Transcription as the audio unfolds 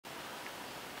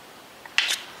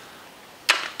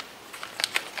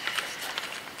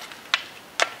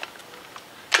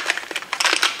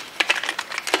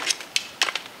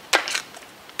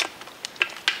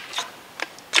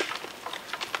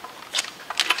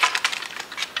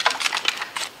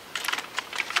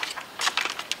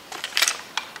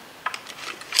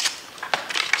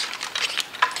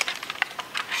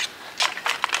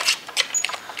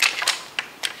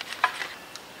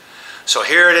So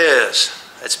here it is.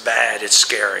 It's bad, it's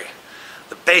scary.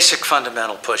 The basic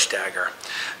fundamental push dagger.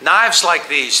 Knives like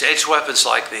these, edged weapons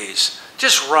like these,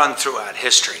 just run throughout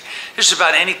history. Just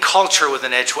about any culture with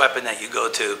an edged weapon that you go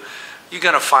to, you're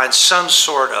going to find some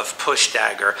sort of push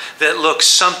dagger that looks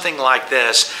something like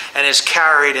this and is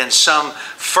carried in some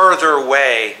further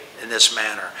way in this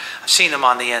manner. I've seen them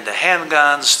on the end of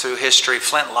handguns through history,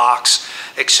 flintlocks,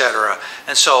 etc.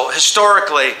 And so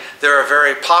historically, they're a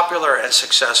very popular and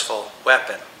successful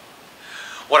weapon.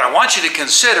 What I want you to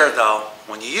consider, though,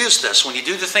 when you use this, when you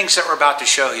do the things that we're about to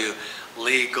show you,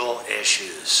 legal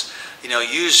issues.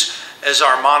 Use, as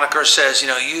our moniker says,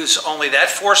 use only that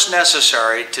force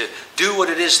necessary to do what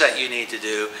it is that you need to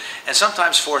do, and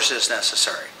sometimes force is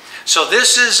necessary. So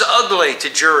this is ugly to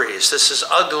juries. This is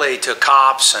ugly to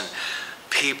cops and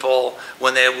people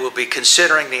when they will be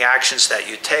considering the actions that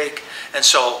you take. And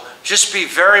so just be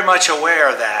very much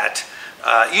aware that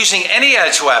using any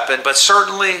edge weapon, but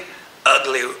certainly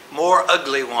more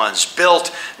ugly ones,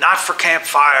 built not for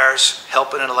campfires,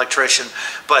 helping an electrician,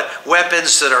 but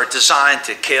weapons that are designed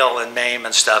to kill and maim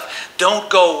and stuff, don't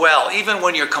go well. Even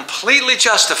when you're completely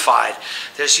justified,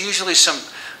 there's usually some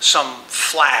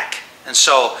flack. And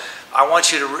so I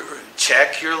want you to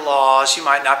check your laws. You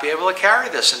might not be able to carry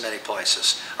this in many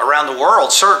places. Around the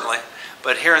world, certainly.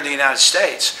 But here in the United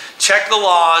States, check the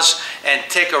laws and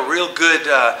take a real good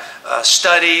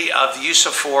study of the use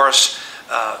of force,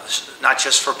 not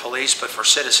just for police, but for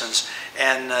citizens,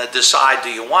 and decide,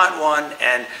 do you want one,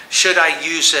 and should I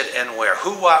use it, and where?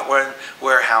 Who, what, when,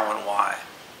 where, how, and why.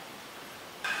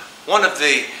 One of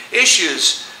the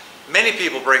issues many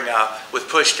people bring up with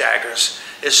push daggers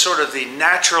is sort of the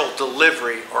natural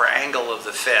delivery or angle of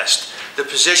the fist, the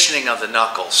positioning of the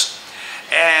knuckles.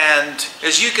 And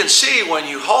as you can see, when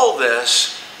you hold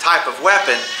this type of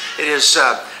weapon, it is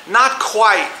not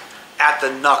quite at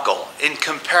the knuckle in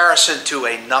comparison to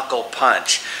a knuckle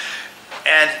punch.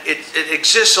 And it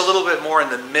exists a little bit more in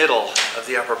the middle of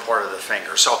the upper part of the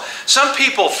finger. So some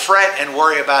people fret and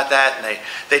worry about that, and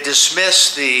they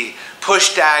dismiss the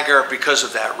push dagger because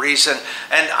of that reason,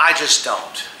 and I just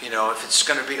don't. If it's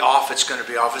going to be off, it's going to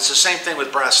be off. It's the same thing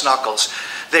with brass knuckles.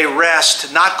 They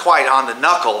rest not quite on the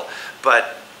knuckle,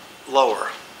 but lower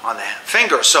on the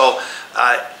finger. So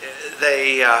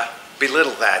they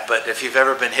belittle that, but if you've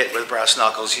ever been hit with brass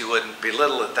knuckles, you wouldn't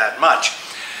belittle it that much.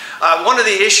 One of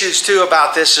the issues too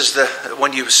about this is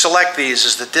when you select these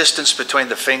is the distance between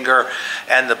the finger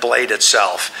and the blade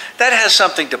itself. That has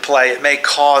something to play. It may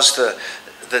cause the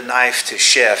knife to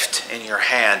shift in your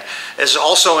hand. As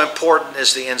also important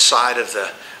is the inside of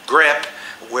the grip,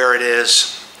 where it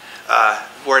is,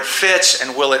 where it fits,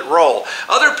 and will it roll.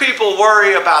 Other people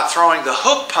worry about throwing the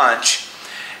hook punch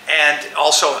and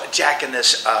also jacking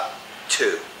this up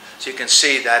too. So you can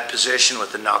see that position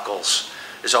with the knuckles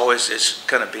is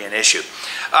going to be an issue.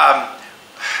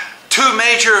 Two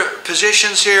major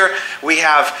positions here. We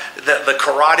have the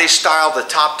karate style, the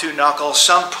top two knuckles.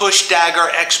 Some push dagger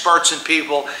experts and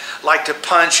people like to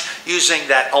punch using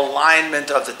that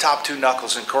alignment of the top two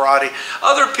knuckles in karate.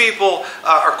 Other people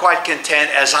are quite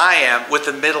content, as I am, with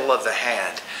the middle of the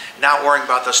hand, not worrying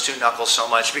about those two knuckles so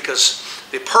much because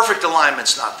the perfect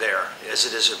alignment's not there as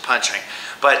it is in punching.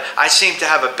 But I seem to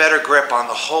have a better grip on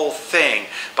the whole thing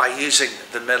by using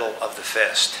the middle of the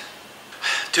fist.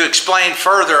 To explain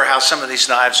further how some of these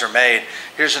knives are made,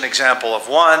 here's an example of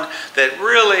one that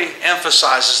really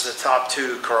emphasizes the top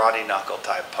two karate knuckle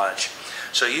type punch.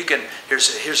 So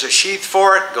here's a sheath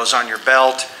for it, goes on your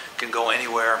belt, can go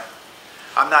anywhere.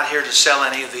 I'm not here to sell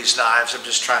any of these knives, I'm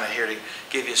just here to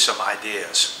give you some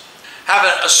ideas. Have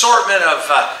an assortment of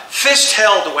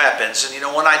fist-held weapons,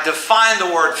 and when I define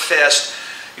the word fist,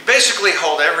 you basically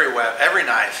hold every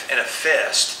knife in a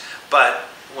fist, but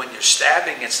when you're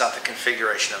stabbing, it's not the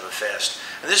configuration of a fist.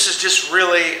 And this is just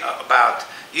really about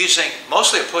using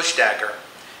mostly a push dagger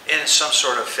in some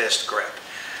sort of fist grip.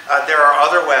 There are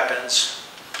other weapons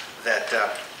that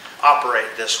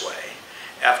operate this way.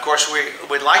 Of course,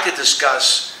 we'd like to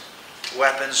discuss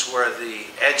weapons where the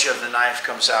edge of the knife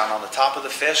comes out on the top of the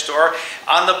fist or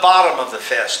on the bottom of the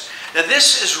fist. Now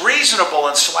this is reasonable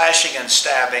in slashing and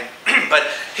stabbing, but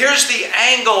here's the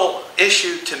angle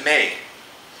issue to me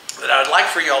that I'd like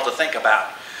for you all to think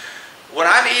about. When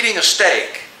I'm eating a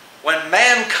steak, when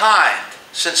mankind,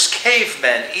 since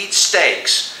cavemen, eat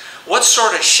steaks, what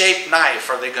sort of shaped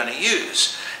knife are they going to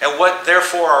use? And what,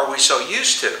 therefore, are we so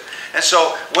used to? And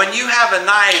so when you have a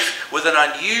knife with an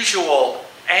unusual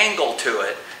angle to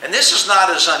it, and this is not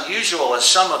as unusual as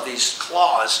some of these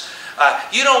claws,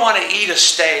 you don't want to eat a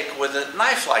steak with a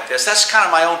knife like this. That's kind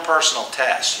of my own personal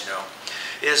test,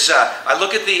 is I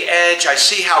look at the edge, I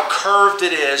see how curved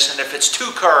it is, and if it's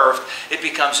too curved, it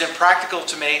becomes impractical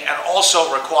to me and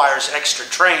also requires extra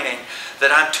training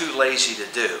that I'm too lazy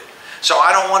to do. So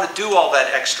I don't want to do all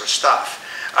that extra stuff.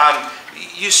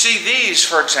 You see these,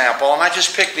 for example, and I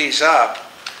just picked these up.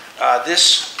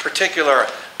 This particular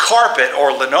carpet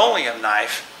or linoleum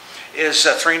knife is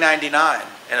 $3.99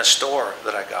 in a store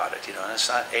that I got it. You know, and it's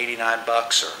not 89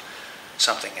 bucks or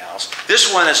something else.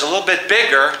 This one is a little bit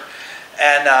bigger,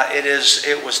 and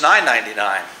it was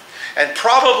 $9.99. And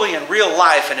probably in real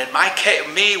life, and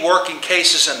in me working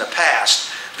cases in the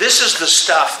past, this is the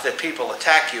stuff that people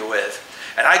attack you with.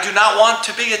 And I do not want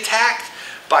to be attacked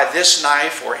by this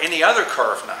knife or any other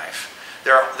curved knife.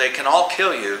 They can all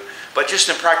kill you, but just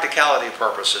in practicality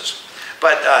purposes.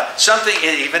 But something,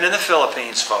 even in the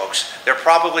Philippines, folks, they're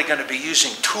probably going to be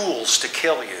using tools to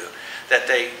kill you that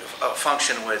they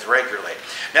function with regularly.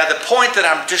 Now, the point that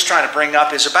I'm just trying to bring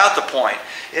up is about the point,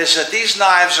 is that these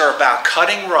knives are about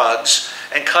cutting rugs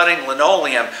and cutting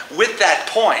linoleum with that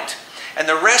point. And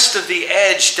the rest of the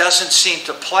edge doesn't seem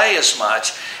to play as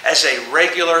much as a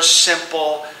regular,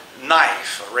 simple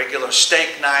knife, a regular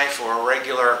steak knife or a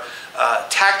regular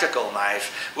tactical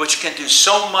knife, which can do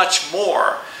so much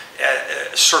more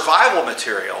survival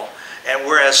material, and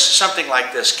whereas something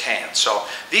like this can. So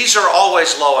these are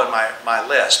always low on my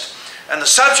list. And the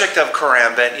subject of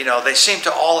karambit, you know, they seem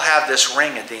to all have this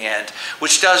ring at the end,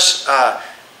 which does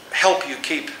help you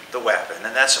keep the weapon,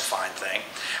 and that's a fine thing.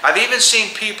 I've even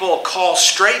seen people call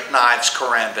straight knives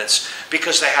karambits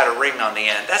because they had a ring on the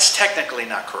end. That's technically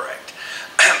not correct.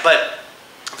 But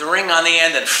the ring on the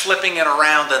end and flipping it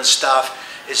around and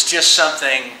stuff is just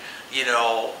something, you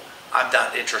know, I'm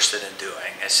not interested in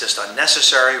doing. It's just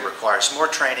unnecessary, requires more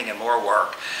training and more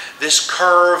work. This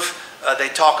curve, they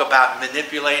talk about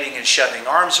manipulating and shoving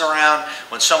arms around.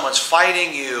 When someone's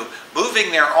fighting you,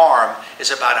 moving their arm is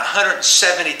about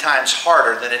 170 times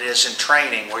harder than it is in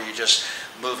training where you're just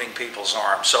moving people's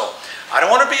arms. So I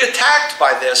don't want to be attacked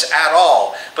by this at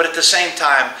all, but at the same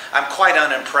time, I'm quite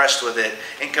unimpressed with it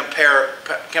in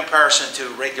comparison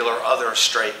to regular other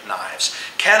straight knives.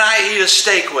 Can I eat a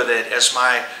steak with it is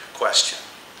my question.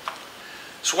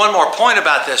 So one more point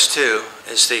about this too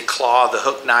is the claw, the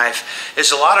hook knife,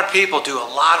 is a lot of people do a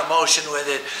lot of motion with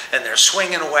it and they're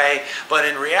swinging away, but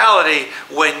in reality,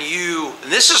 when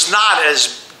and this is not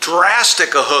as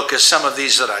drastic a hook as some of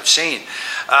these that I've seen.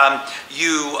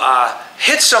 You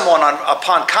hit someone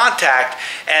upon contact,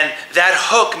 and that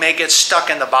hook may get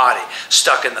stuck in the body,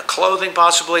 stuck in the clothing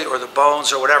possibly, or the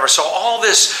bones or whatever. So all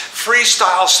this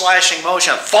freestyle slashing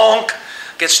motion, thonk,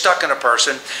 gets stuck in a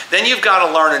person. Then you've got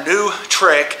to learn a new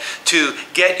trick to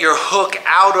get your hook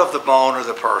out of the bone or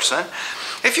the person.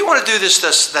 If you want to do this,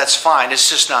 that's fine. It's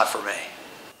just not for me.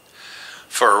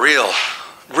 For a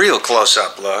real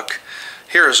close-up look,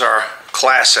 here's our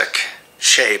classic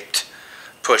shaped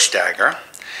push dagger.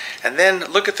 And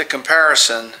then look at the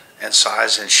comparison in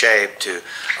size and shape to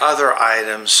other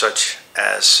items such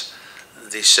as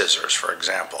these scissors, for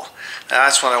example. Now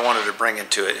that's what I wanted to bring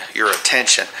into your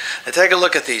attention. Now take a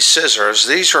look at these scissors.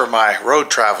 These are my road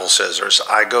travel scissors.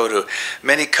 I go to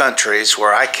many countries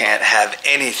where I can't have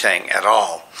anything at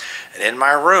all. And in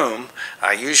my room,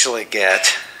 I usually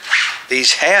get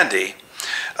these handy.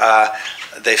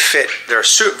 They fit, they're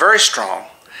very strong,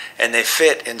 and they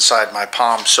fit inside my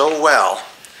palm so well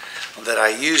that I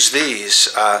use these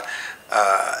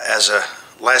as a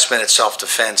last-minute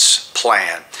self-defense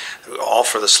plan, all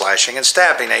for the slashing and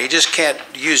stabbing. Now, you just can't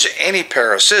use any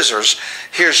pair of scissors.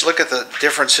 Look at the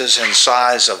differences in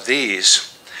size of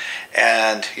these,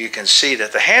 and you can see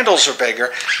that the handles are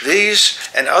bigger. These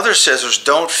and other scissors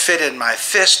don't fit in my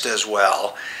fist as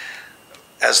well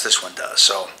as this one does.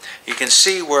 So you can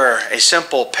see where a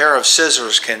simple pair of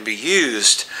scissors can be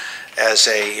used as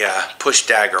a push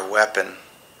dagger weapon.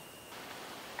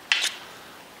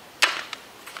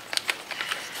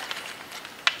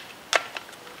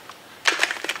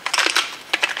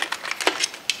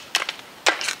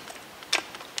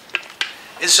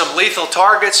 In some lethal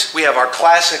targets, we have our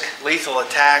classic lethal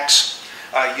attacks.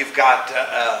 You've got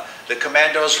the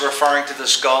commandos referring to the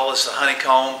skull as the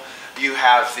honeycomb. You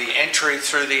have the entry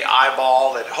through the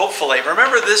eyeball that hopefully,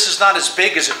 remember this is not as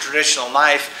big as a traditional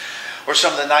knife or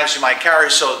some of the knives you might carry,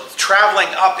 so traveling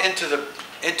up into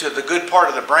the good part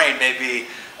of the brain may be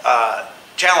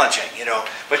challenging, you know.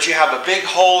 But you have a big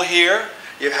hole here,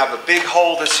 you have a big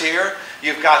hole that's here,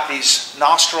 you've got these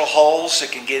nostril holes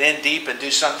that can get in deep and do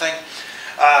something.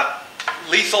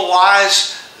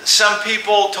 Lethal-wise, some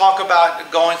people talk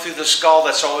about going through the skull.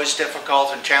 That's always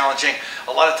difficult and challenging.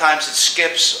 A lot of times it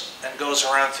skips and goes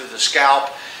around through the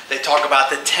scalp. They talk about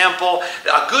the temple.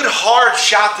 A good hard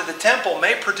shot to the temple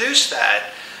may produce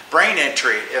that brain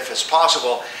entry if it's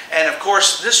possible. And of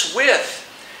course, this width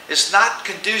is not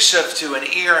conducive to an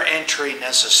ear entry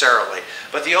necessarily.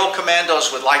 But the old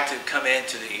commandos would like to come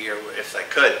into the ear if they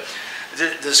could.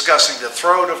 Discussing the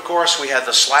throat, of course, we had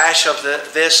the slash of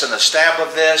this and the stab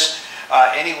of this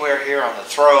anywhere here on the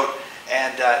throat.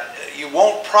 And you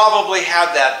won't probably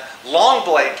have that long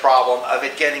blade problem of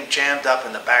it getting jammed up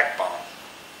in the backbone.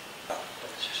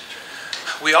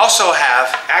 We also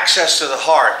have access to the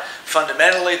heart.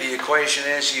 Fundamentally, the equation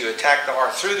is you attack the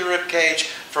heart through the rib cage,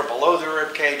 from below the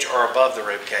rib cage, or above the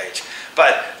rib cage.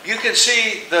 But you can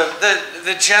see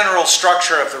the general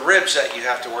structure of the ribs that you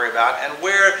have to worry about, and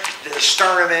where the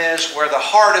sternum is, where the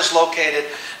heart is located,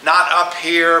 not up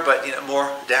here, but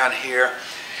more down here.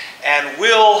 And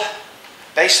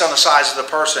based on the size of the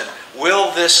person,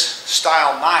 will this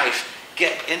style knife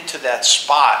get into that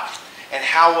spot? And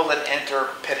how will it enter,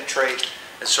 penetrate,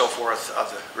 and so forth of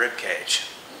the rib cage?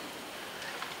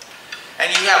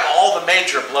 And you have all the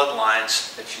major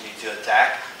bloodlines that you need to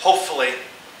attack. Hopefully,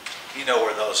 you know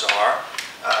where those are.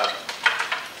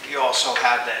 You also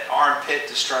have that armpit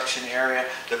destruction area,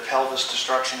 the pelvis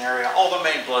destruction area, all the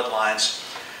main bloodlines.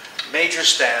 Major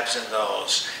stabs in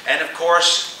those. And of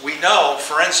course, we know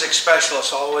forensic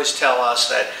specialists always tell us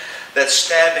that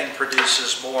stabbing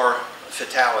produces more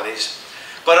fatalities.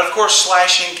 But of course,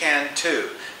 slashing can too.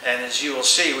 And as you will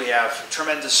see, we have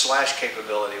tremendous slash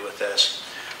capability with this.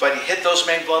 But you hit those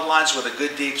main bloodlines with a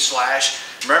good deep slash.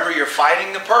 Remember, you're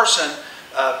fighting the person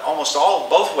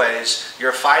both ways.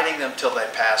 You're fighting them till they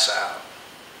pass out.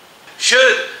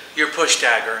 Should your push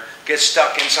dagger get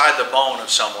stuck inside the bone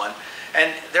of someone,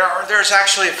 and there's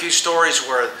actually a few stories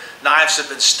where knives have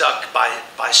been stuck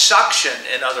by suction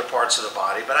in other parts of the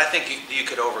body, but I think you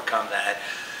could overcome that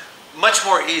much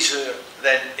more easily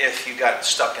than if you got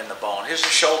stuck in the bone. Here's a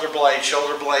shoulder blade.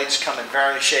 Shoulder blades come in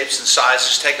various shapes and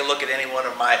sizes. Take a look at any one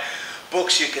of my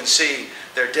books. You can see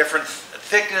they're different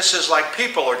thicknesses, like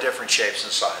people are different shapes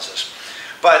and sizes.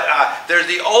 But they're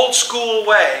the old school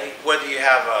way, whether you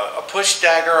have a push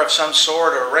dagger of some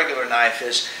sort or a regular knife,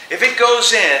 is if it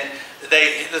goes in,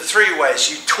 the three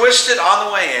ways. You twist it on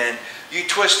the way in, you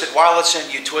twist it while it's in,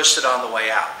 you twist it on the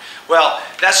way out. Well,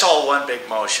 that's all one big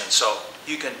motion. So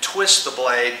you can twist the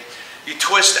blade. You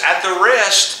twist at the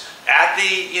wrist,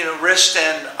 wrist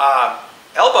and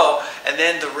elbow, and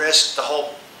then the wrist, the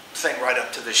whole thing right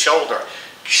up to the shoulder.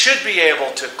 Should be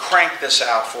able to crank this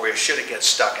out for you should it get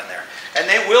stuck in there. And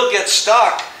they will get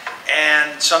stuck,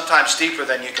 and sometimes deeper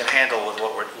than you can handle with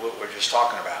what we're just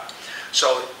talking about.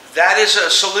 So that is a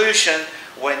solution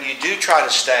when you do try to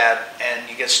stab and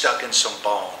you get stuck in some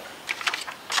bone.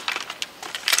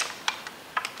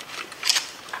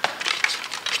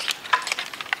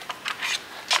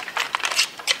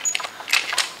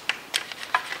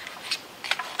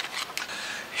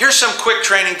 Here's some quick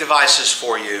training devices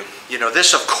for you.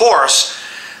 This, of course,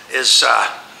 is,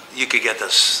 you could get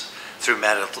this through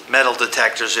metal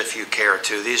detectors if you care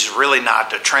to. These are really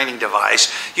not a training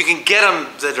device. You can get them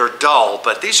that are dull,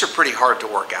 but these are pretty hard to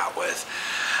work out with.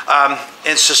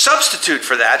 And so substitute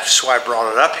for that, just why I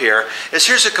brought it up here, is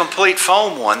here's a complete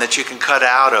foam one that you can cut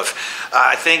out of.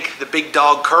 I think the Big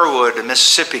Dog Kerwood in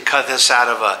Mississippi cut this out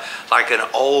of an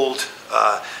old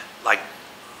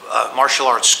martial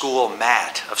arts school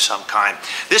mat of some kind.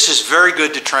 This is very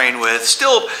good to train with.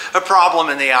 Still a problem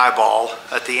in the eyeball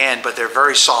at the end, but they're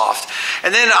very soft.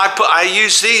 And then I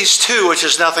use these too, which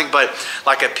is nothing but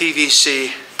like a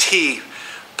PVC T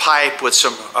pipe with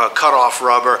some cut-off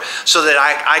rubber, so that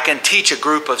I can teach a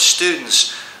group of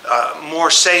students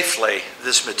more safely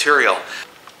this material.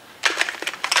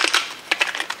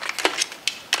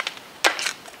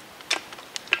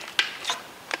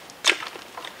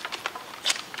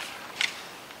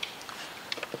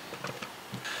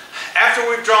 After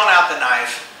we've drawn out the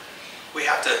knife, we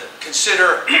have to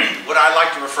consider what I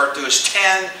like to refer to as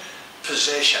 10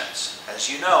 positions. As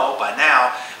you know by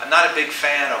now, I'm not a big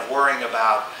fan of worrying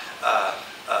about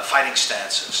fighting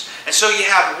stances. And so you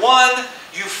have one,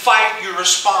 you fight, you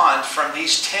respond from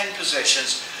these 10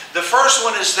 positions. The first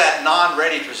one is that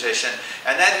non-ready position,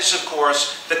 and that is, of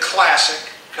course, the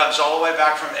classic, comes all the way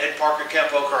back from Ed Parker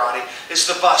Kempo Karate, is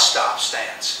the bus stop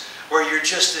stance, where you're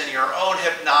just in your own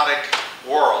hypnotic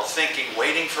world, thinking,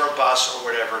 waiting for a bus or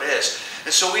whatever it is.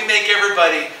 And so we make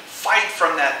everybody fight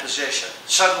from that position.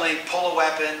 Suddenly pull a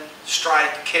weapon,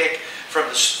 strike, kick from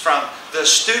the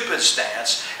stupid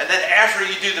stance, and then after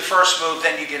you do the first move,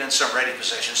 then you get in some ready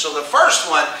position. So the first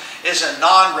one is a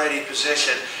non-ready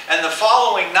position, and the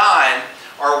following 9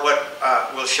 are what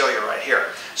we'll show you right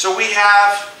here. So we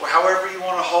have, however you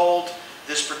want to hold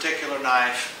this particular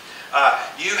knife,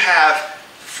 You have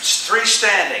 3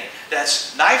 standing.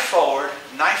 That's knife forward,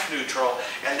 knife neutral,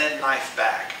 and then knife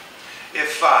back.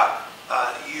 If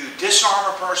you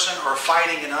disarm a person or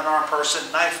fighting an unarmed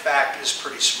person, knife back is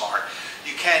pretty smart.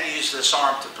 You can use this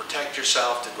arm to protect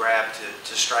yourself, to grab,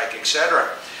 to strike, etc.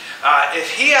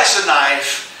 If he has a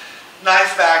knife,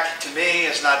 knife back to me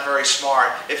is not very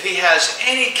smart. If he has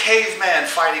any caveman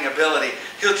fighting ability,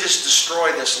 he'll just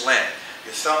destroy this limb.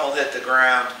 Your thumb will hit the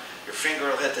ground, your finger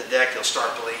will hit the deck, you'll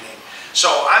start bleeding. So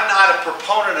I'm not a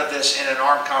proponent of this in an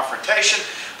armed confrontation,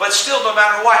 but still, no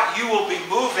matter what, you will be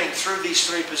moving through these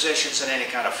 3 positions in any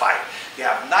kind of fight. You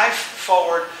have knife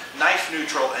forward, knife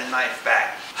neutral, and knife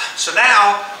back. So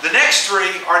now, the next 3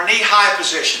 are knee-high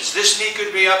positions. This knee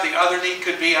could be up, the other knee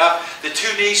could be up, the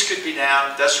 2 knees could be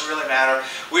down, it doesn't really matter.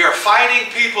 We are fighting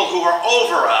people who are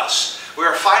over us. We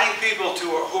are fighting people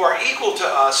who are equal to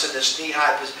us in this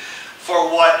knee-high position.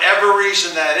 For whatever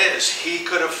reason that is. He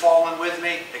could have fallen with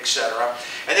me, etc.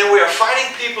 And then we are fighting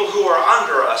people who are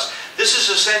under us. This is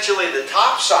essentially the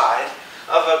top side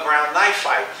of a ground knife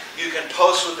fight. You can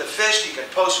post with the fist, you can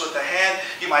post with the hand,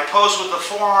 you might post with the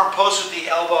forearm, post with the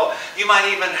elbow, you might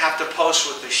even have to post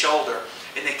with the shoulder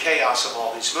in the chaos of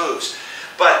all these moves.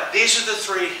 But these are the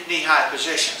 3 knee-high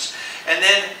positions. And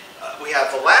then we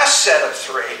have the last set of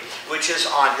 3, which is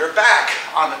on your back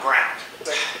on the ground.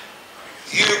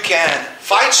 You can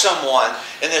fight someone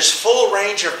in this full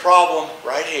range of problem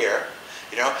right here.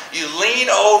 You know, you lean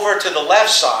over to the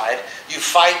left side, you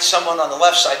fight someone on the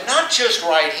left side, not just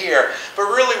right here, but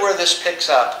really where this picks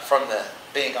up from the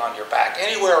being on your back,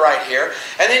 anywhere right here.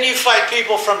 And then you fight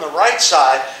people from the right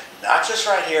side, not just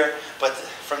right here, but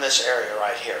from this area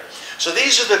right here. So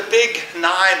these are the big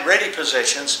 9 ready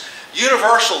positions,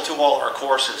 universal to all our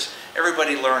courses.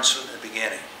 Everybody learns from the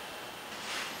beginning.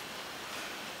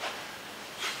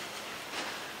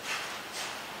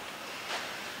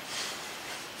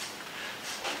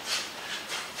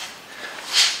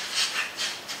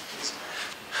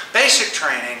 Basic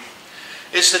training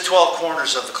is the 12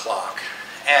 corners of the clock,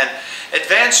 and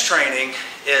advanced training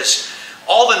is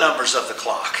all the numbers of the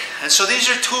clock. And so these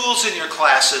are tools in your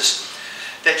classes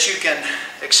that you can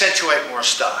accentuate more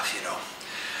stuff, you know.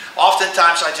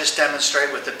 Oftentimes I just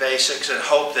demonstrate with the basics and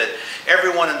hope that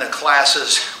everyone in the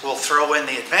classes will throw in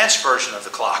the advanced version of the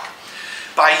clock.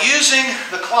 By using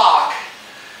the clock,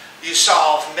 you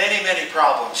solve many, many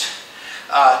problems,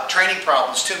 training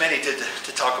problems, too many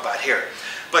to talk about here.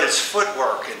 But it's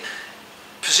footwork and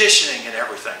positioning and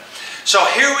everything. So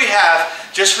here we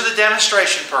have, just for the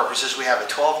demonstration purposes, we have a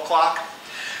 12 o'clock,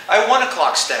 a 1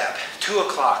 o'clock stab, 2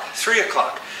 o'clock, 3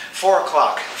 o'clock, 4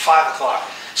 o'clock, 5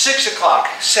 o'clock, 6 o'clock,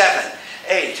 7,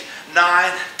 8,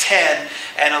 9, 10,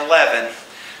 and 11.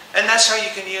 And that's how you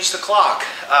can use the clock.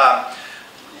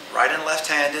 Right and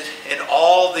left-handed in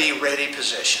all the ready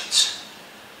positions.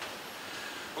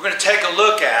 We're going to take a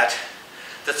look at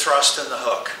the thrust and the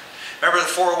hook. Remember the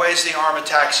 4 ways the arm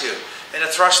attacks you. In a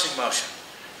thrusting motion,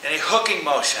 in a hooking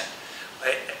motion.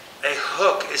 A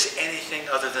hook is anything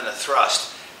other than a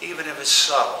thrust, even if it's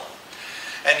subtle.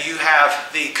 And you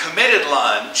have the committed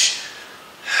lunge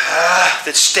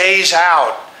that stays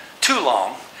out too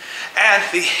long, and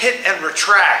the hit and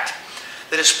retract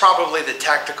that is probably the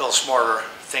tactical, smarter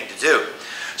thing to do.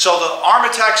 So the arm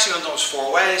attacks you in those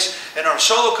 4 ways. In our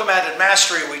solo commanded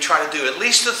mastery, we try to do at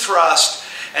least a thrust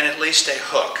and at least a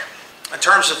hook. In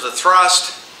terms of the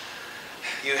thrust,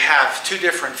 you have 2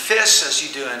 different fists as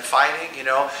you do in fighting. You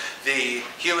know, the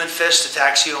human fist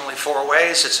attacks you only 4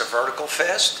 ways. It's a vertical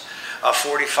fist, a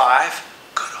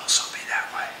 45, could also be that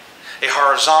way, a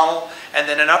horizontal, and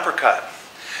then an uppercut.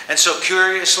 And so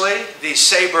curiously, the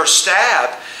saber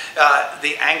stab,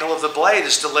 the angle of the blade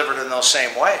is delivered in those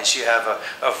same ways. You have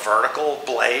a vertical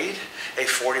blade, a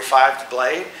 45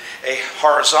 blade, a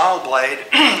horizontal blade,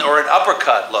 or an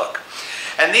uppercut look.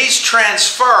 And these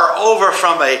transfer over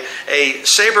from a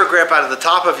saber grip out of the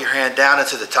top of your hand down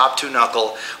into the top 2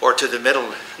 knuckle or to the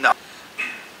middle knuckle.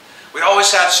 We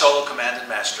always have solo commanded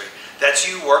mastery. That's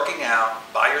you working out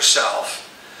by yourself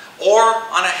or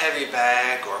on a heavy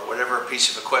bag or whatever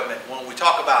piece of equipment. When we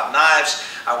talk about knives,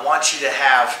 I want you to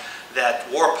have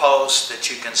that war post that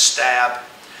you can stab.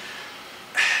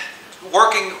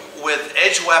 Working with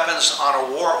edge weapons on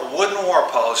a wooden war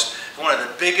post is one of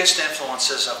the biggest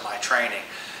influences of my training.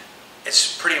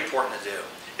 It's pretty important to do.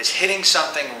 It's hitting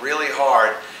something really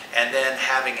hard and then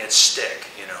having it stick,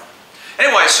 you know.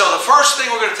 Anyway, so the first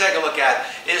thing we're going to take a look at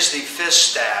is the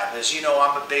fist stab. As you know,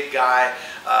 I'm a big guy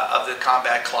of the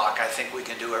combat clock. I think we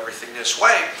can do everything this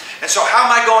way. And so how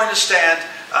am I going to stand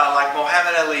like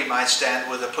Muhammad Ali might stand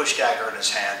with a push dagger in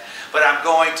his hand? But I'm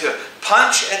going to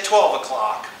punch at 12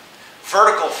 o'clock,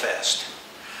 vertical fist,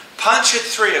 punch at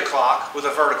 3 o'clock with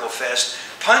a vertical fist,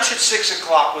 punch at 6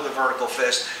 o'clock with a vertical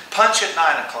fist, punch at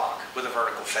 9 o'clock with a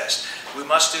vertical fist. We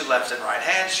must do left and right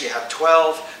hands. You have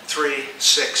 12, 3,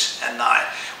 6, and 9.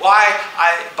 Why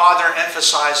I bother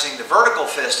emphasizing the vertical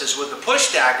fist is with the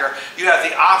push dagger, you have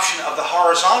the option of the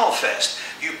horizontal fist.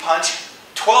 You punch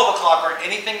 12 o'clock or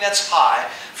anything that's high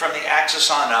from the axis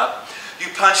on up. You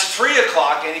punch 3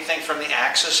 o'clock, anything from the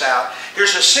axis out.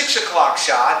 Here's a 6 o'clock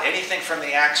shot, anything from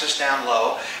the axis down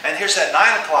low. And here's that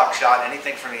 9 o'clock shot,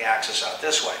 anything from the axis out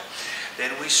this way. Then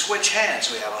we switch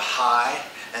hands. We have a high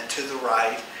and to the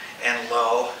right, and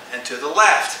low and to the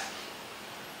left.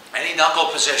 Any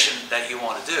knuckle position that you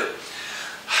want to do.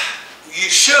 You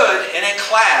should, in a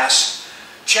class,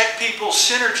 check people's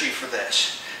synergy for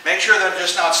this. Make sure they're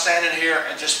just not standing here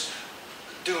and just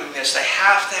doing this. They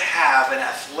have to have an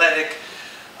athletic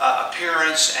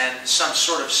appearance and some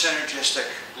sort of synergistic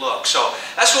look. So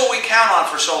that's what we count on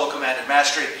for solo commanded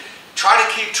mastery. Try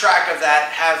to keep track of that.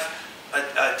 Have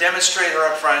a demonstrator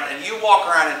up front, and you walk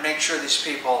around and make sure these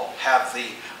people have the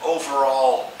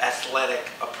overall athletic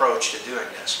approach to doing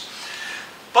this.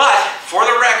 But for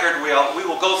the record, we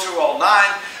will go through all 9.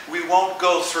 We won't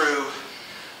go through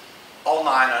all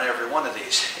 9 on every one of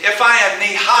these. If I am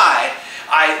knee high,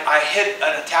 I hit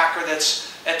an attacker that's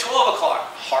at 12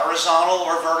 o'clock, horizontal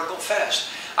or vertical fist.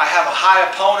 I have a high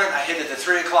opponent, I hit at the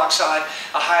 3 o'clock side,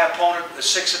 a high opponent at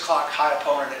 6 o'clock, high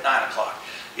opponent at 9 o'clock.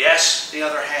 Yes, the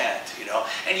other hand, you know.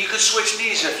 And you could switch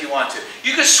knees if you want to.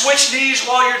 You could switch knees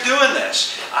while you're doing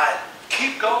this.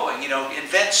 Keep going, you know,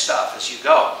 invent stuff as you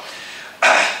go.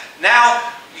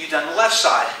 Now, you've done the left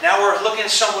side. Now we're looking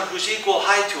at someone who's equal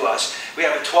height to us. We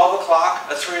have a 12 o'clock,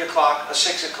 a 3 o'clock, a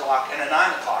 6 o'clock, and a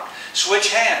 9 o'clock.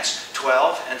 Switch hands,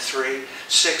 12 and 3,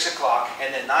 6 o'clock,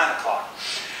 and then 9 o'clock.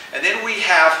 And then we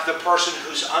have the person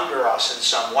who's under us in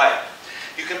some way.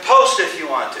 You can post if you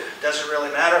want to. Doesn't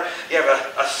really matter. You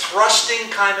have a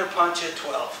thrusting kind of punch at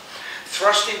 12.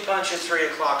 Thrusting punch at 3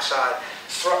 o'clock side.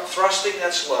 Thrusting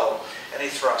that's low. And a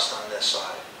thrust on this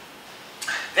side.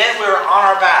 Then we're on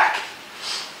our back.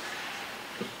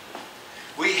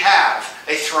 We have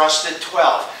a thrust at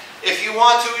 12. If you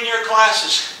want to in your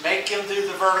classes, make them do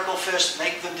the vertical fist.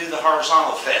 Make them do the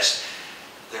horizontal fist.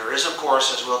 There is, of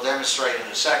course, as we'll demonstrate in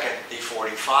a second, the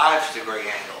 45-degree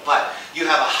angle. But you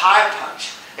have a high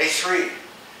punch, a 3,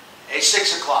 a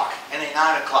 6 o'clock, and a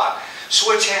 9 o'clock.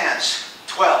 Switch hands,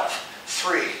 12,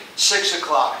 3, 6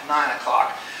 o'clock, 9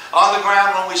 o'clock. On the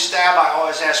ground, when we stab, I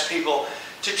always ask people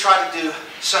to try to do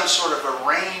some sort of a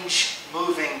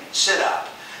range-moving sit-up.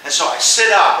 And so I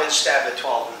sit up and stab at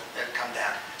 12 and come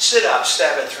down. Sit up,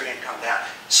 stab at 3 and come down.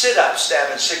 Sit up,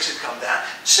 stab at 6 and come down.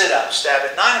 Sit up, stab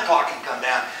at 9 o'clock and come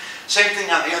down. Same thing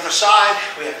on the other side.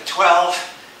 We have a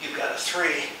 12, you've got a 3,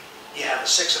 you have a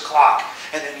 6 o'clock,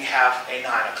 and then you have a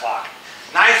 9 o'clock.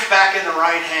 Knife back in the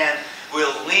right hand,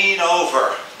 we'll lean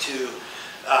over to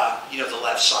the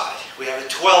left side. We have a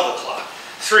 12 o'clock,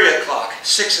 3 o'clock,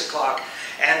 6 o'clock,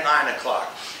 and 9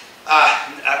 o'clock.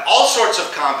 All sorts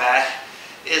of combat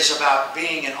is about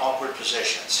being in awkward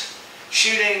positions.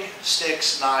 Shooting,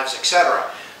 sticks, knives, etc.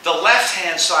 The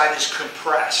left-hand side is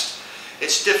compressed.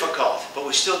 It's difficult, but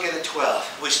we still get a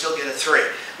 12. We still get a 3.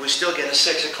 We still get a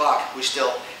 6 o'clock. We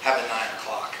still have a 9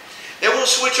 o'clock. Then we'll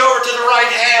switch over to the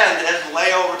right hand and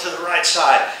lay over to the right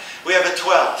side. We have a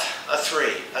 12, a 3,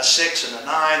 a 6, and a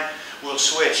 9. We'll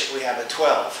switch. We have a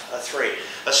 12, a 3,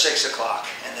 a 6 o'clock,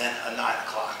 and then a 9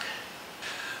 o'clock.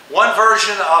 One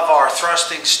version of our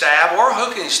thrusting stab or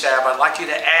hooking stab I'd like you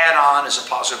to add on as a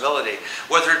possibility.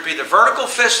 Whether it be the vertical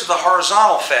fist or the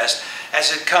horizontal fist,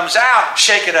 as it comes out,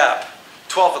 shake it up.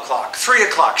 12 o'clock, 3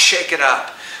 o'clock, shake it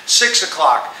up. 6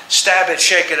 o'clock, stab it,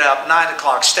 shake it up. 9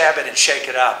 o'clock, stab it and shake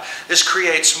it up. This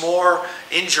creates more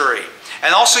injury.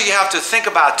 And also you have to think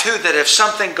about too that if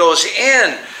something goes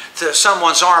in to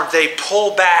someone's arm, they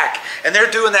pull back, and they're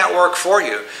doing that work for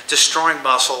you, destroying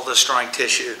muscle, destroying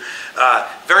tissue.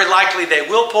 Very likely they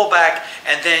will pull back,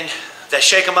 and then the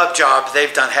shake 'em up job,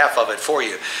 they've done half of it for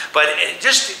you. But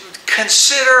just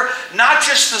consider not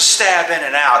just the stab in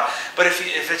and out, but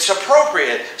if it's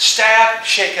appropriate, stab,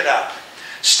 shake it up.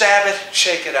 Stab it,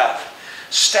 shake it up.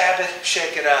 Stab it,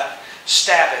 shake it up.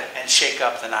 Stab it, and shake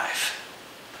up the knife.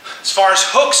 As far as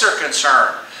hooks are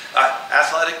concerned,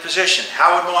 athletic position.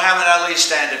 How would Muhammad Ali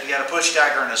stand if he had a push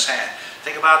dagger in his hand?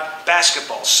 Think about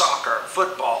basketball, soccer,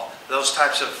 football, those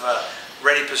types of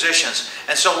ready positions.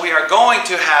 And so we are going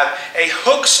to have a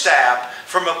hook stab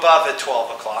from above at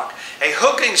 12 o'clock, a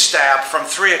hooking stab from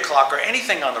 3 o'clock or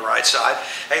anything on the right side,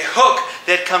 a hook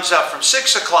that comes up from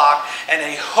 6 o'clock, and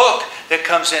a hook that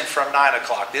comes in from 9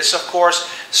 o'clock. This, of course,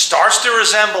 starts to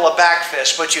resemble a back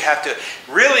fist, but you have to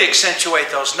really accentuate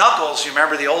those knuckles. You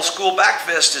remember the old school back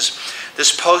fist is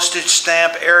this postage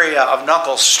stamp area of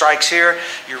knuckles strikes here.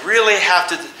 You really have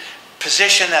to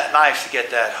position that knife to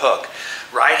get that hook.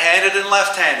 Right-handed and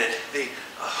left-handed, the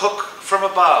hook from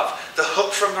above, the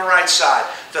hook from the right side,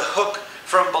 the hook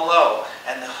from below,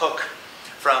 and the hook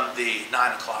from the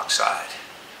 9 o'clock side.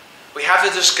 We have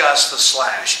to discuss the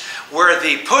slash. Where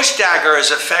the push dagger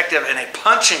is effective in a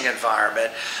punching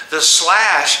environment, the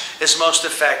slash is most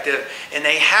effective in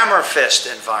a hammer fist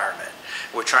environment.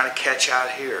 We're trying to catch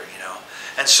out here, you know.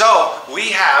 And so we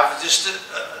have just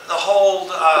the whole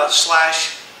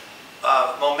slash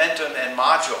momentum and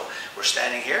module. We're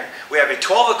standing here. We have a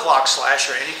 12 o'clock slash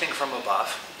or anything from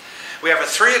above. We have a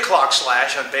 3 o'clock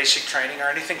slash on basic training or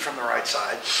anything from the right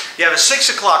side. You have a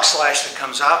 6 o'clock slash that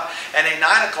comes up and a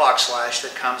 9 o'clock slash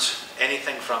that comes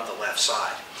anything from the left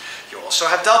side. You also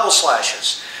have double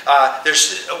slashes.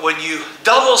 When you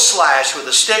double slash with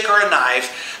a stick or a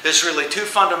knife, there's really two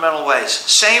fundamental ways.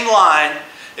 Same line,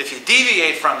 if you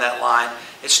deviate from that line,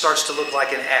 it starts to look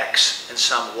like an X in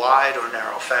some wide or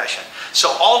narrow fashion.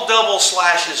 So all double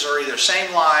slashes are either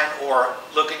same line or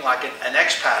looking like an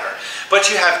X pattern. But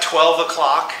you have 12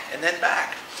 o'clock and then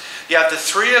back. You have the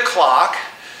 3 o'clock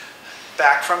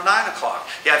back from 9 o'clock.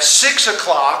 You have 6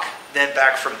 o'clock, then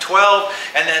back from 12,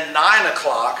 and then 9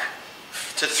 o'clock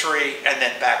to 3, and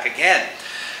then back again.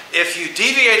 If you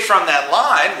deviate from that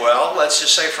line, well, let's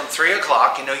just say from 3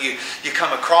 o'clock, you know, you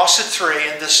come across at 3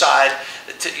 and decide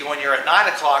when you're at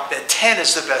 9 o'clock that 10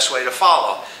 is the best way to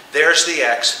follow. There's the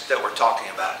X that we're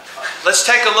talking about. Let's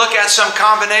take a look at some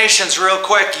combinations real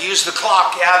quick. Use the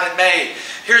clock you haven't made.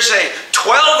 Here's a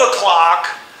 12 o'clock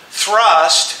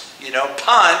thrust, you know,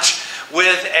 punch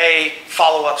with a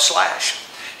follow-up slash.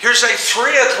 Here's a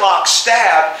 3 o'clock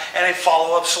stab and a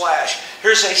follow-up slash.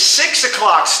 Here's a 6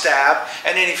 o'clock stab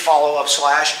and any follow-up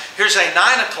slash. Here's a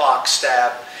 9 o'clock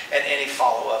stab and any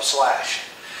follow-up slash.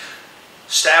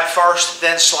 Stab first,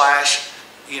 then slash,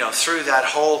 you know, through that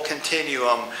whole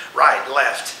continuum, right,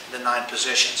 left, the 9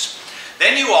 positions.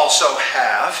 Then you also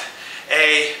have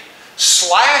a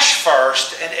slash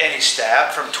first and any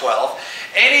stab from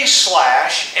 12, any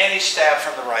slash, any stab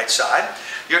from the right side,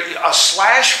 a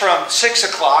slash from 6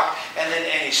 o'clock and then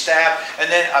any stab, and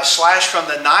then a slash from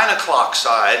the 9 o'clock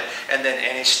side and then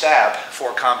any stab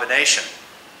for combination.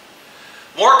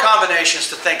 More combinations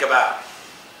to think about.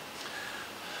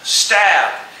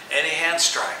 Stab, any hand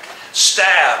strike.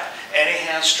 Stab, any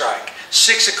hand strike.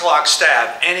 6 o'clock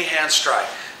stab, any hand strike.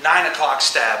 9 o'clock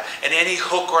stab, and any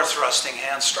hook or thrusting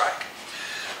hand strike.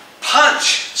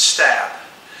 Punch, stab.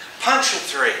 Punch with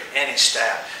 3, any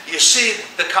stab. You see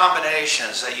the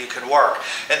combinations that you can work.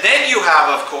 And then you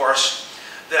have, of course,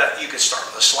 you could start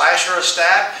with a slash or a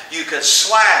stab. You could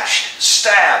slash,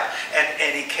 stab, and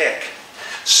any kick.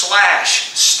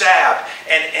 Slash, stab,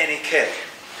 and any kick.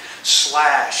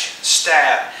 Slash,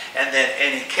 stab, and then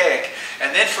any kick.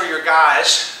 And then for your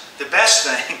guys, the best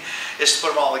thing is to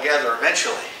put them all together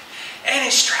eventually. Any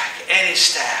strike, any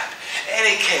stab,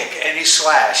 any kick, any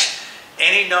slash,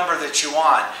 any number that you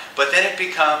want. But then it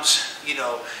becomes, you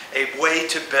know, a way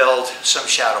to build some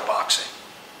shadow boxing.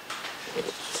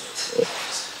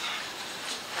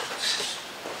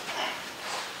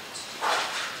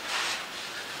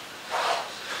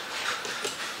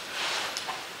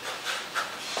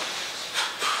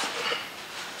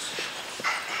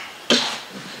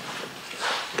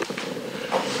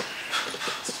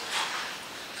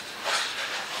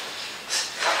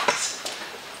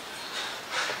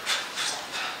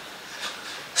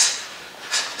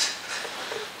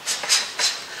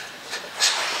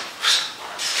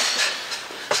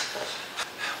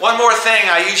 One more thing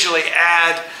I usually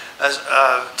add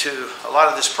to a lot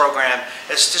of this program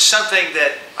is just something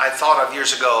that I thought of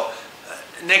years ago,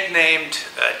 nicknamed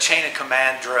chain of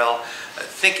command drill,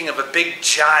 thinking of a big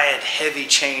giant heavy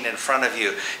chain in front of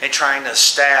you and trying to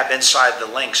stab inside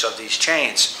the links of these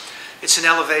chains. It's an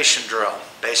elevation drill,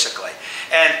 basically.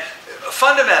 And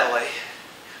fundamentally,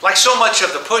 like so much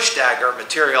of the push dagger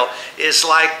material, is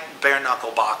like bare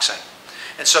knuckle boxing.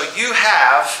 And so you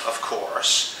have, of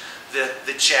course,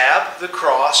 the jab, the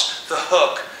cross, the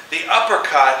hook, the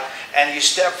uppercut, and you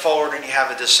step forward and you have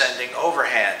a descending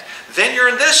overhand. Then you're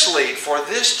in this lead for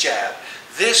this jab,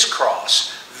 this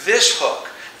cross, this hook,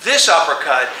 this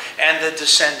uppercut, and the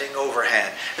descending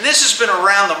overhand. And this has been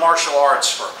around the martial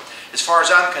arts for, as far as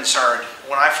I'm concerned,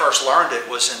 when I first learned it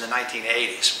was in the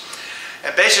 1980s.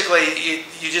 And basically,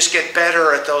 you just get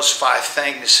better at those 5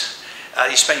 things.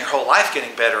 You spend your whole life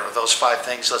getting better at those 5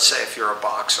 things, let's say if you're a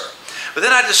boxer. But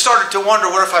then I just started to wonder,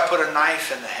 what if I put a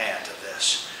knife in the hand of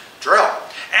this drill?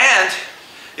 And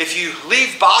if you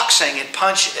leave boxing and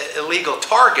punch illegal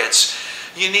targets,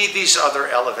 you need these other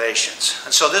elevations.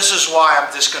 And so this is why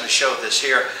I'm just going to show this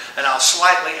here, and I'll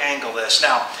slightly angle this.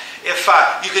 Now, if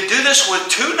you could do this with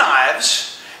 2 knives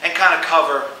and kind of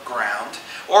cover ground,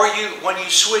 or when you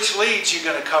switch leads, you're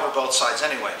going to cover both sides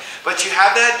anyway. But you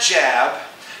have that jab,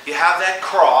 you have that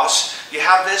cross, you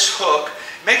have this hook.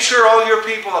 Make sure all your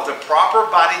people have the proper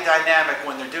body dynamic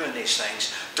when they're doing these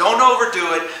things. Don't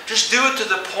overdo it. Just do it to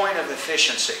the point of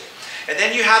efficiency. And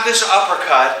then you have this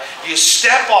uppercut. You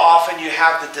step off and you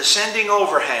have the descending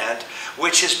overhand,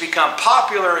 which has become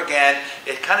popular again.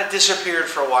 It kind of disappeared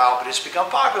for a while, but it's become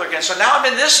popular again. So now I'm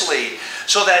in this lead.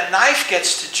 So that knife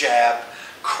gets to jab,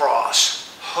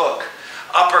 cross, hook,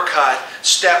 uppercut,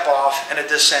 step off, and a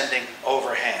descending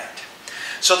overhand.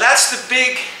 So that's the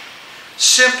big,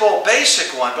 simple,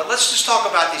 basic one. But let's just talk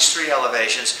about these 3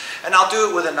 elevations, and I'll do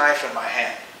it with a knife in my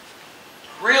hand.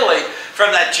 Really,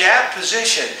 from that jab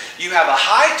position, you have a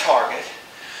high target,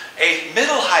 a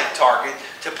middle height target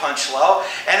to punch low,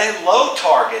 and a low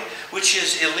target, which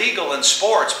is illegal in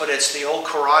sports, but it's the old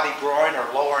karate groin or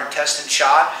lower intestine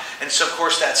shot, and so of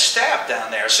course that stab down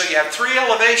there. So you have 3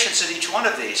 elevations at each one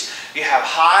of these. You have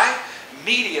high,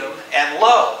 medium, and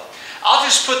low. I'll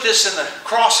just put this in the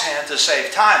cross hand to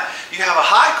save time. You have a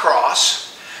high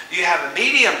cross, you have a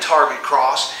medium target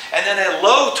cross, and then a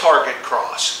low target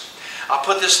cross. I'll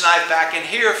put this knife back in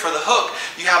here for the hook.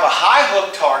 You have a high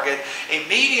hook target, a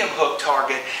medium hook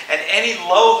target, and any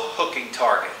low hooking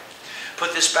target.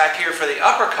 Put this back here for the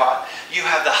uppercut. You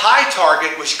have the high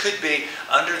target, which could be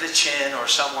under the chin or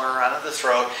somewhere around the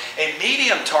throat, a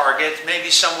medium target, maybe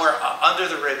somewhere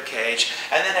under the rib cage,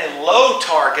 and then a low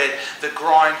target, the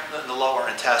groin, the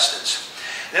lower intestines.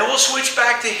 Then we'll switch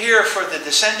back to here for the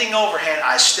descending overhand.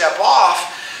 I step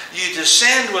off. You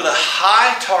descend with a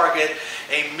high target,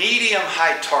 a medium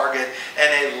height target, and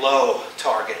a low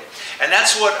target. And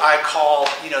that's what I call,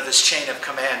 this chain of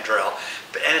command drill.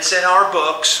 And it's in our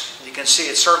books. You can see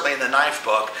it certainly in the knife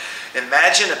book.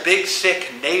 Imagine a big,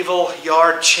 thick naval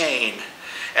yard chain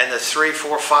and the 3,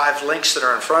 4, 5 links that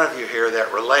are in front of you here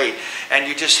that relate. And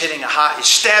you're just hitting you're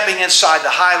stabbing inside the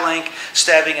high link,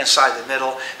 stabbing inside the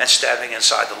middle, and stabbing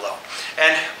inside the low.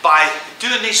 And by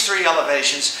doing these 3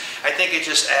 elevations, I think it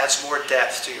just adds more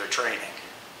depth to your training.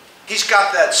 He's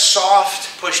got that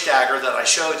soft push dagger that I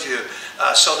showed you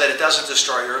so that it doesn't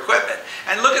destroy your equipment.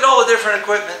 And look at all the different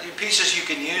equipment pieces you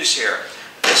can use here.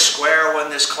 This square one,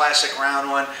 this classic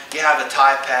round one. You have a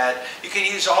tie pad. You can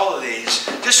use all of these.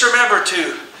 Just remember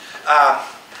to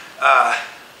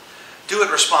do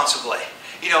it responsibly.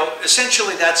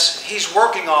 Essentially he's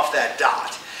working off that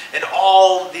dot. And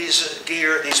all these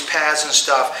gear, these pads and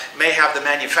stuff may have the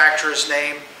manufacturer's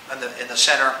name in the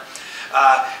center.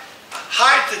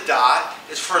 Hide the dot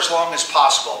for as long as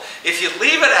possible. If you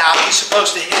leave it out, he's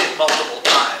supposed to hit it multiple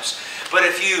times. But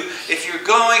if you're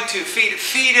going to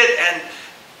feed it and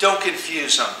don't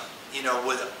confuse him,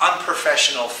 with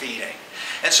unprofessional feeding.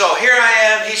 And so here I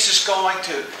am, he's just going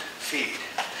to feed.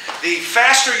 The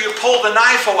faster you pull the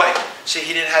knife away, see,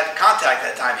 he didn't have contact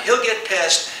that time. He'll get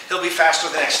pissed. He'll be faster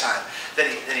the next time that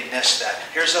he missed that.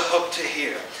 Here's a hook to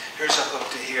here. Here's a hook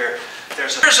to here.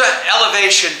 There's an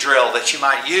elevation drill that you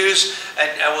might use,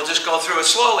 and we'll just go through it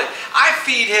slowly. I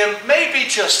feed him maybe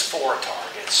just 4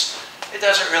 targets. It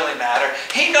doesn't really matter.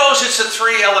 He knows it's a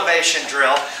 3 elevation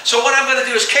drill, so what I'm going to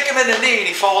do is kick him in the knee and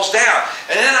he falls down.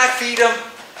 And then I feed him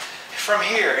from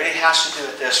here, and he has to do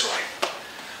it this way.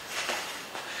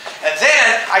 And then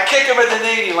I kick him in the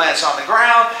knee and he lands on the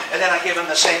ground, and then I give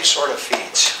him the same sort of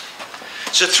feeds.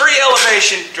 It's a 3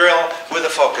 elevation drill with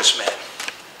a focus mitt.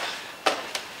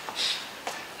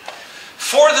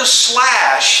 For the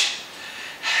slash,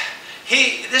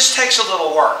 this takes a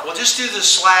little work. We'll just do the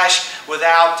slash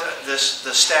without the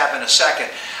stab in a second.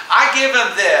 I give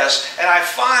him this, and I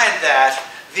find that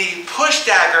the push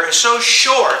dagger is so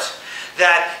short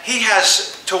that he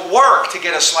has to work to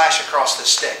get a slash across the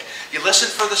stick. You listen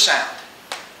for the sound.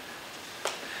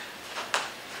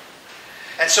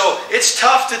 And so it's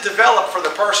tough to develop for the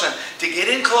person to get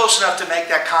in close enough to make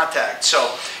that contact.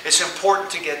 So it's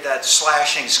important to get that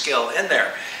slashing skill in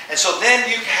there. And so then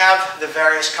you have the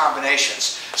various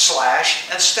combinations.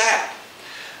 Slash and stab.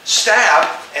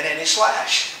 Stab and any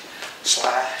slash.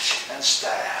 Slash and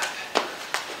stab.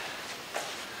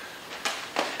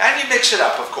 And you mix it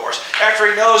up, of course. After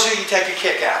he knows it, you take a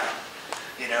kick at him.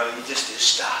 You just do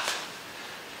stuff.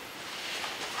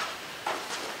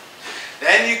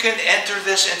 Then you can enter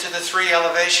this into the 3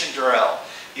 elevation drill.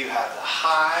 You have the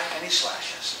high, and he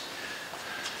slashes.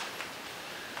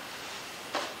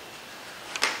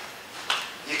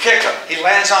 You kick him. He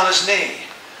lands on his knee.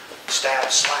 Stab,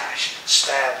 slash,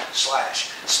 stab,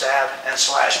 slash, stab, and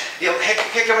slash. You'll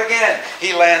kick him again.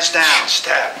 He lands down.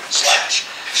 Stab, slash,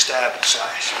 stab,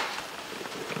 slash.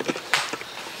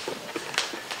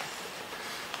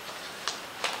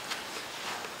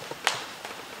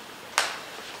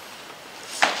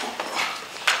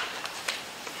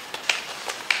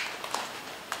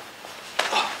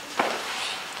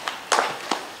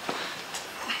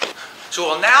 So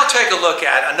we'll now take a look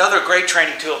at another great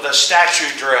training tool, the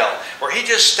statue drill, where he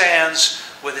just stands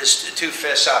with his 2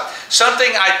 fists up.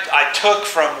 Something I took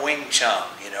from Wing Chun,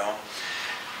 you know.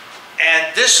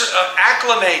 And this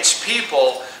acclimates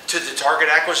people to the target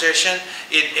acquisition.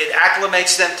 It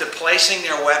acclimates them to placing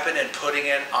their weapon and putting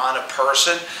it on a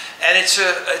person. And it's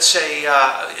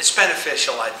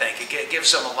beneficial, I think. It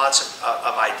gives them lots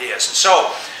of ideas. And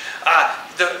so,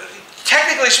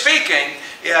 technically speaking,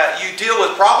 you deal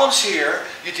with problems here,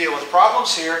 you deal with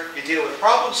problems here, you deal with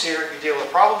problems here, you deal with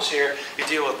problems here, you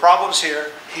deal with problems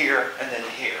here, here, and then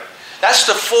here. That's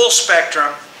the full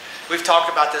spectrum. We've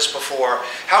talked about this before.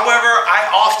 However, I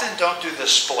often don't do the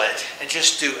split and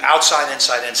just do outside,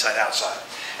 inside, inside, outside.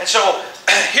 And so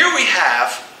here we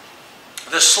have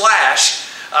the slash.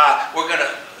 We're going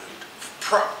to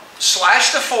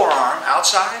slash the forearm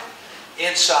outside,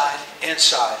 inside,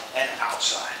 inside, and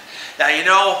outside. Now, you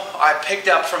know, I picked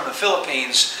up from the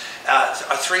Philippines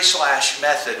a 3-slash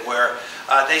method where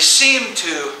they seem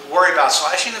to worry about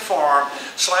slashing the forearm,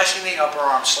 slashing the upper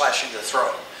arm, slashing the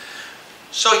throat.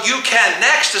 So you can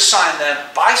next assign them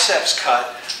biceps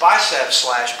cut, bicep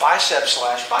slash, bicep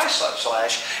slash, bicep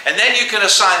slash, and then you can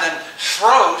assign them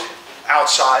throat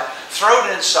outside, throat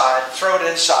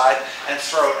inside, and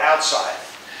throat outside.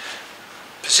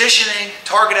 Positioning,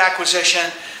 target acquisition,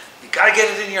 you've got to get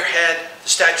it in your head. The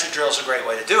statue drill is a great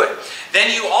way to do it.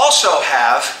 Then you also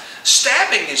have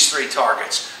stabbing these 3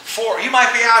 targets. You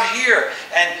might be out here,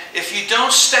 and if you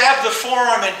don't stab the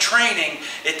forearm in training,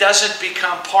 it doesn't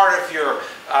become part of your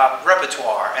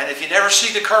repertoire. And if you never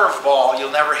see the curveball,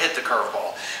 you'll never hit the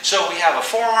curveball. So we have a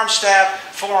forearm stab,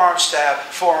 forearm stab,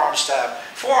 forearm stab,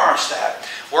 forearm stab.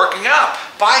 Working up,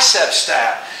 bicep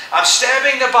stab. I'm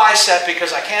stabbing the bicep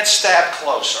because I can't stab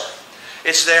closer.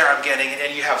 It's there, I'm getting it.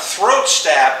 And you have throat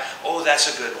stab. Oh, that's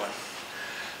a good one.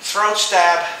 Throat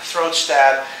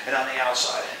stab, and on the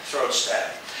outside, throat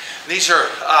stab. These are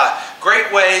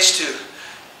great ways to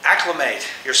acclimate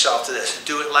yourself to this.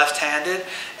 Do it left-handed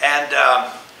and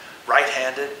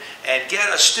right-handed, and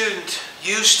get a student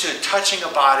used to touching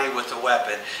a body with the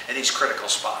weapon in these critical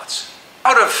spots.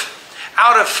 Out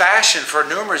of fashion for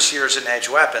numerous years in edge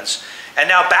weapons, and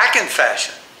now back in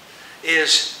fashion,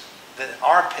 is the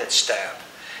armpit stab.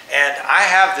 And I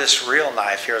have this real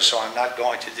knife here, so I'm not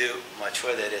going to do much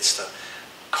with it. It's the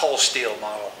cold steel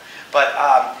model.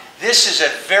 But this is a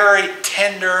very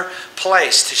tender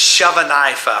place to shove a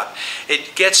knife up.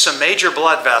 It gets some major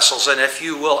blood vessels, and if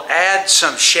you will add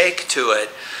some shake to it,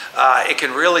 it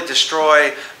can really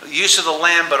destroy use of the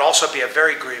limb, but also be a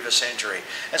very grievous injury.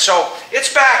 And so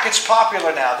it's back, it's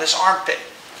popular now, this armpit.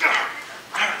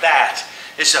 That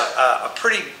is a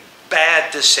pretty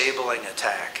bad disabling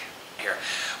attack here.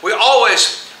 We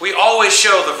always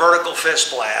show the vertical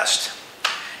fist blast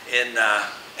in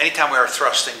anytime we are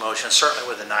thrusting motion, certainly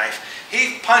with a knife.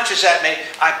 He punches at me,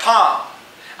 I palm.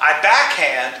 I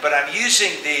backhand, but I'm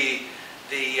using the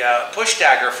push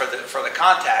dagger for the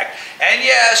contact. And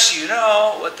yes, you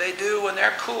know what they do when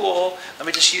they're cool. Let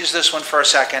me just use this one for a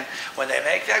second. When they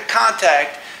make that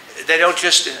contact, they don't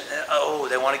just,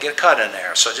 they want to get a cut in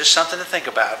there. So just something to think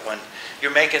about when you're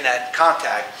making that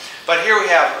contact. But here we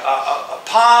have a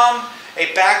palm,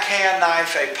 a backhand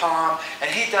knife, a palm, and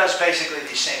he does basically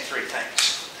these same 3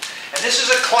 things. And this is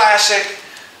a classic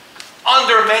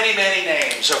under many, many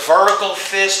names. A vertical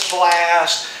fist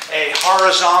blast, a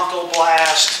horizontal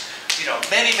blast, you know,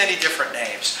 many, many different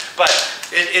names. But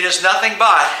it is nothing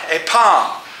but a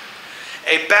palm.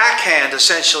 A backhand,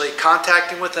 essentially,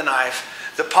 contacting with the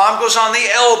knife. The palm goes on the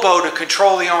elbow to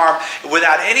control the arm.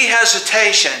 Without any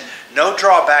hesitation, no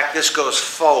drawback, this goes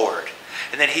forward.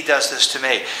 And then he does this to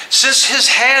me. Since his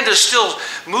hand is still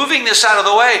moving this out of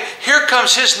the way, here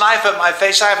comes his knife at my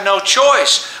face. I have no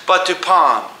choice but to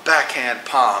palm, backhand,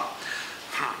 palm,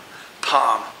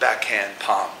 palm, backhand,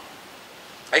 palm.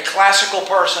 A classical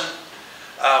person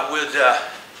would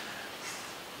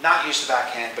not use the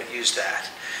backhand, but use that,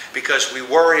 because we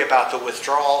worry about the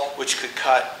withdrawal, which could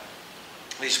cut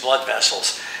these blood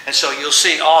vessels. And so you'll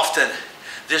see often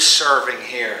this serving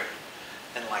here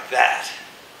and like that.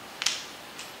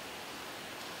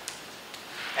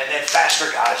 And then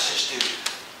faster guys just do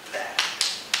that.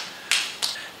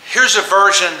 Here's a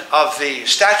version of the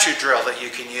statue drill that you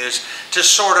can use to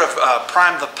sort of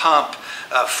prime the pump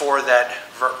for that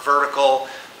vertical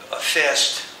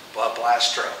fist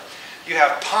blast drill. You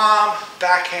have palm,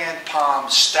 backhand, palm,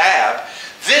 stab.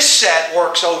 This set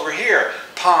works over here.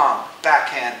 Palm,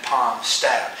 backhand, palm,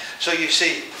 stab. So you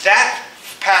see that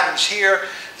pattern's here,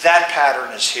 that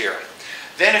pattern is here.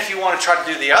 Then if you want to try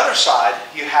to do the other side,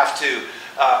 you have to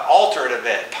alter it a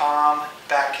bit. Palm,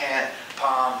 backhand,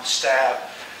 palm, stab.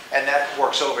 And that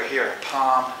works over here.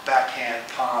 Palm, backhand,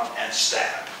 palm, and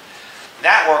stab.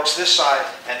 That works this side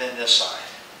and then this side.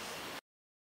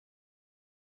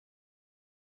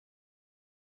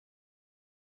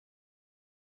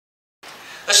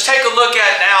 Let's take a look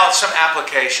at now some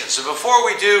applications. So before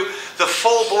we do the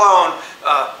full-blown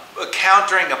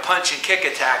countering a punch and kick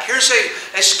attack, here's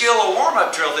a skill, a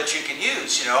warm-up drill that you can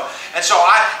use, you know. And so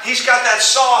he's got that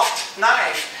soft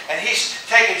knife, and he's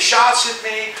taking shots at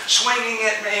me, swinging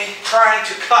at me, trying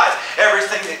to cut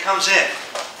everything that comes in.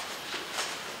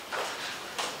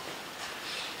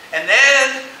 And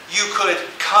then you could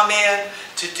come in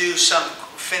to do some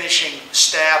finishing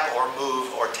stab or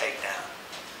move or takedown.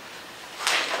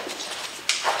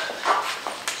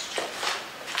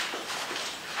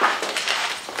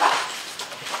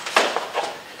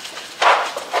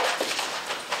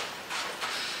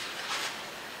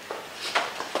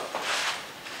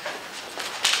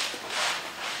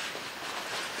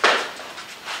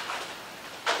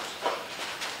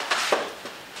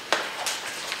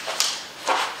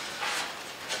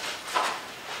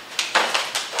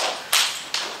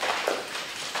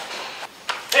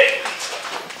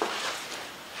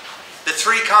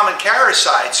 Three common carry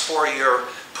sites for your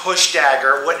push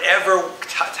dagger, whatever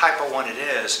type of one it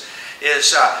is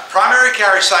primary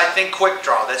carry site, think quick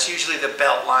draw. That's usually the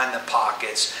belt line, the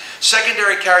pockets.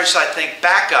 Secondary carry site, think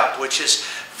backup, which is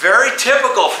very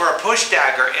typical for a push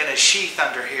dagger in a sheath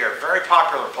under here. Very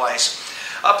popular place.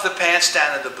 Up the pants,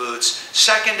 down to the boots.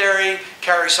 Secondary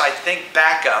carry site, think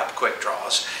backup, quick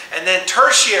draws. And then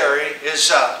tertiary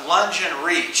is lunge and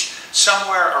reach,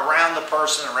 somewhere around the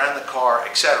person, around the car,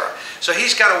 etc. So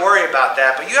he's got to worry about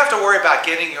that, but you have to worry about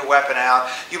getting your weapon out.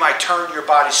 You might turn your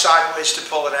body sideways to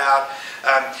pull it out.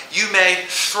 You may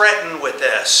threaten with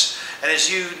this. And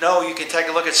as you know, you can take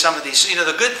a look at some of these. You know,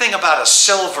 the good thing about a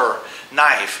silver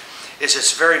knife is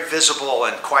it's very visible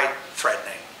and quite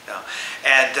threatening. You know?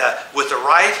 And with the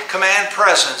right command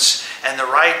presence and the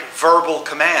right verbal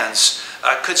commands,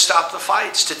 could stop the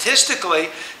fight. Statistically,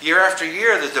 year after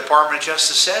year, the Department of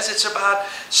Justice says it's about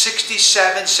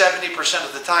 67–70%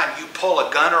 of the time you pull a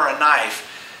gun or a knife,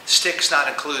 stick's not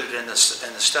included in the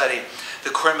study, the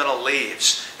criminal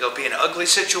leaves. It'll be an ugly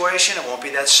situation. It won't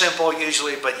be that simple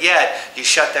usually, but yet you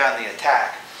shut down the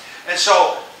attack. And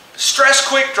so stress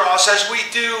quick draws, as we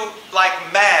do like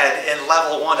mad in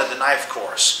level 1 of the knife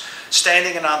course,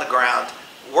 standing and on the ground.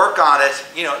 Work on it,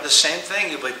 you know, the same thing,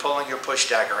 you'll be pulling your push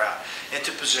dagger out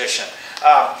into position.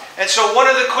 And so one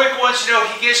of the quick ones, you know,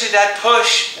 he gives you that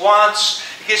push once,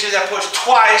 he gives you that push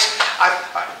twice.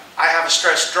 I have a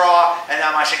stress draw, and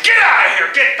I might say, get out of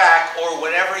here, get back, or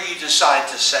whatever you decide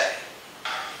to say.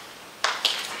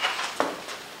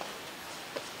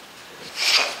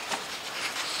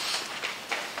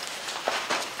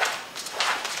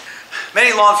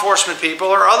 Many law enforcement people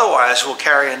or otherwise will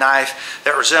carry a knife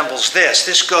that resembles this.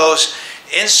 This goes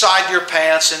inside your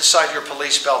pants, inside your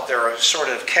police belt. There are sort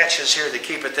of catches here to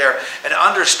keep it there. And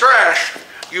under stress,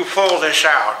 you pull this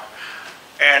out.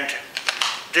 And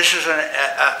this is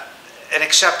an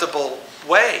acceptable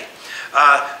way.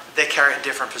 They carry it in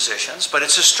different positions, but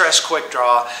it's a stress quick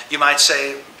draw. You might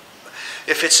say,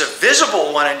 if it's a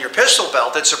visible one in your pistol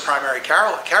belt, it's a primary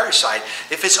carry site.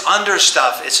 If it's under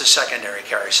stuff, it's a secondary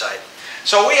carry site.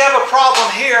 So we have a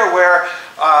problem here where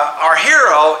our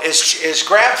hero is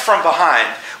grabbed from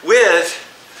behind with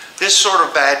this sort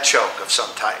of bad choke of some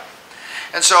type.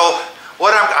 And so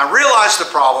I realized the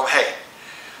problem. Hey,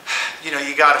 you know,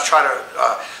 you got to try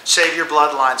to save your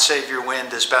bloodline, save your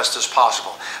wind as best as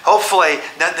possible. Hopefully,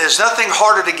 there's nothing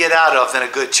harder to get out of than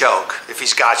a good choke if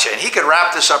he's got you. And he could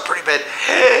wrap this up pretty bit,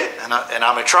 and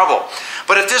I'm in trouble.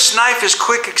 But if this knife is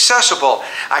quick accessible,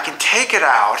 I can take it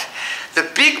out. The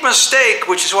big mistake,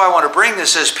 which is why I want to bring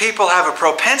this, is people have a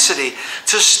propensity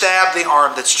to stab the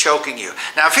arm that's choking you.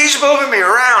 Now, if he's moving me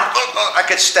around, I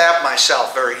could stab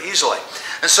myself very easily.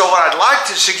 And so what I'd like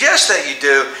to suggest that you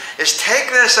do is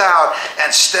take this out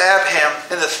and stab him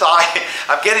in the thigh.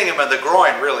 I'm getting him in the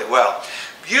groin really well.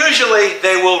 Usually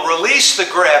they will release the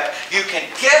grip. You can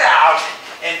get out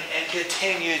and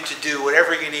continue to do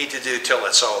whatever you need to do till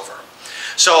it's over.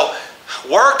 So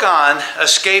work on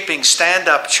escaping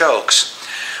stand-up chokes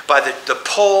by the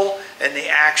pull and the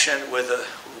action with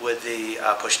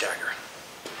the push dagger.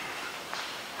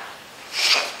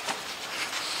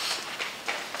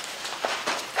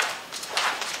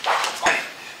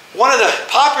 One of the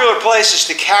popular places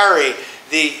to carry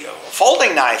the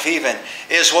folding knife even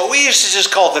is what we used to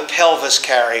just call the pelvis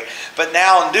carry, but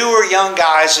now newer young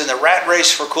guys in the rat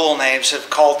race for cool names have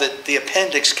called it the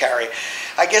appendix carry.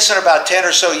 I guess in about 10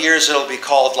 or so years it'll be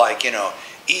called, like, you know,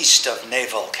 east of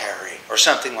navel carry or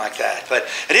something like that. But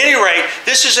at any rate,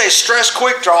 this is a stress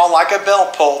quick draw like a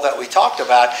belt pull that we talked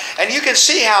about, and you can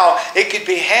see how it could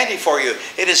be handy for you.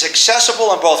 It is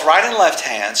accessible in both right and left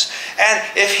hands, and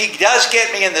if he does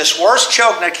get me in this worst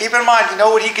choke, now keep in mind, you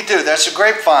know what he could do. That's a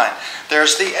grapevine.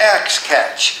 There's the X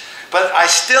catch. But I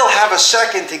still have a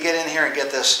second to get in here and get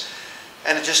this,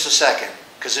 and just a second,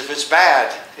 because if it's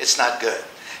bad, it's not good.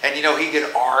 And you know, he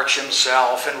could arch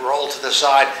himself and roll to the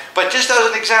side. But just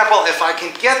as an example, if I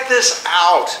can get this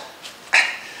out,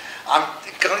 I'm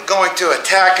going to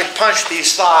attack and punch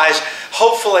these thighs,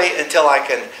 hopefully until I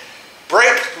can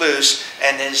break loose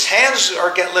and his hands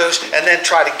get loose, and then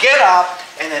try to get up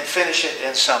and then finish it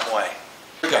in some way.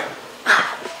 Here we go.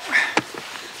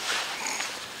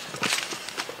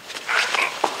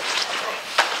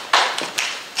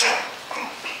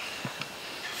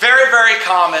 Very, very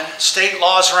common. State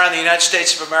laws around the United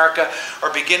States of America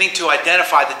are beginning to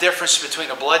identify the difference between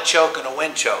a blood choke and a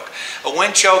wind choke. A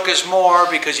wind choke is more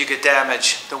because you could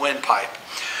damage the windpipe.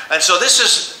 And so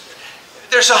there's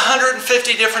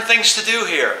 150 different things to do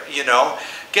here, you know.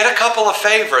 Get a couple of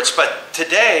favorites, but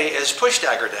today is Push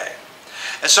Dagger Day.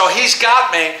 And so he's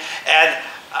got me, and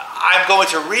I'm going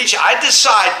to reach. I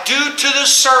decide, due to the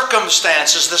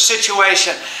circumstances, the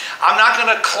situation, I'm not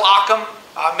going to clock him.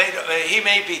 He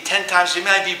may be 10 times, he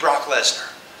may be Brock Lesnar.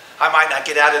 I might not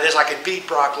get out of this. I could beat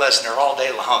Brock Lesnar all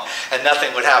day long and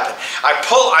nothing would happen. I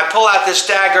pull out this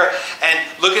dagger and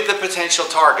look at the potential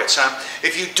targets.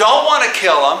 If you don't want to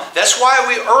kill him, that's why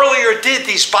we earlier did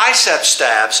these bicep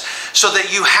stabs, so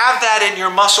that you have that in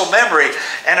your muscle memory,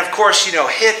 and of course, you know,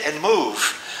 hit and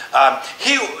move.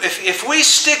 If we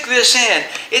stick this in,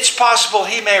 it's possible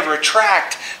he may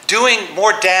retract, doing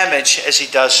more damage as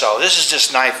he does so. This is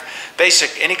just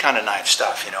basic, any kind of knife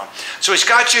stuff, you know. So he's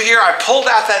got you here. I pulled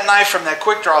out that knife from that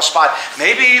quick draw spot,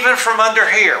 maybe even from under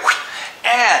here.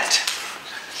 And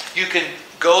you can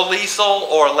go lethal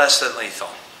or less than lethal.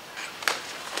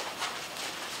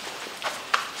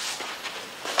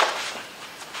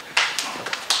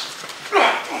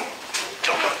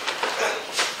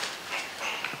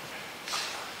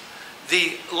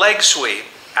 The leg sweep,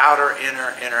 outer,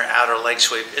 inner, outer leg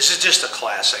sweep, this is just a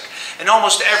classic. And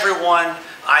almost everyone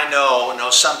I know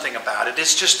knows something about it.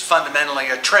 It's just fundamentally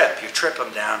a trip. You trip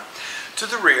them down to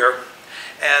the rear.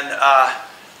 And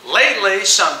lately,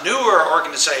 some newer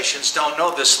organizations don't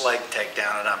know this leg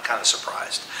takedown, and I'm kind of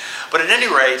surprised. But at any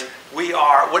rate, we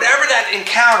are, whatever that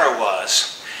encounter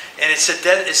was, and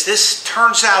this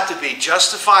turns out to be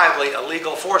justifiably a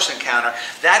legal force encounter,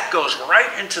 that goes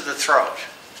right into the throat.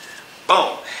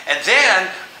 Boom. And then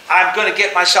I'm going to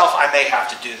get myself, I may have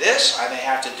to do this, I may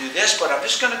have to do this, but I'm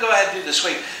just going to go ahead and do the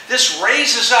sweep. This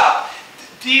raises up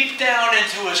deep down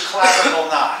into his clavicle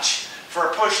notch for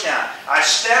a push down. I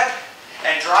step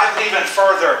and drive it even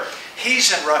further.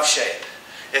 He's in rough shape.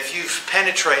 If you've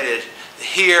penetrated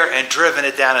here and driven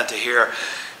it down into here,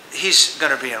 he's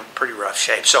going to be in pretty rough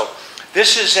shape. So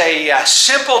this is a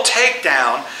simple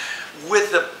takedown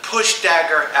with the push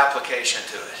dagger application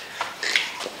to it.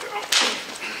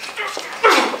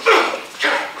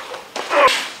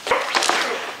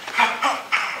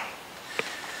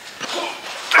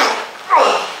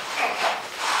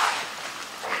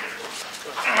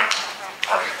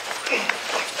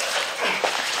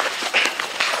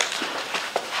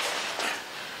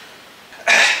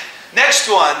 Next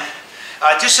one,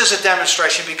 just as a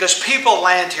demonstration, because people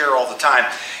land here all the time.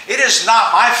 It is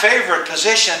not my favorite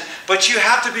position, but you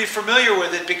have to be familiar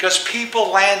with it because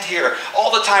people land here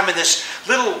all the time in this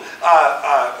little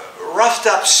roughed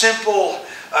up, simple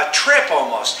trip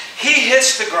almost. He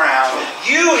hits the ground,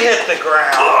 you hit the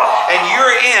ground, and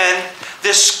you're in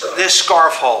this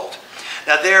scarf hold.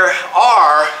 Now there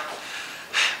are,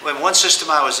 in one system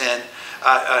I was in,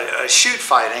 shoot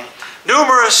fighting,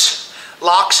 numerous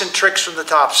locks and tricks from the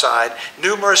top side,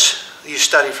 numerous you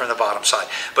study from the bottom side.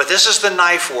 But this is the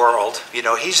knife world, you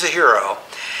know, he's the hero.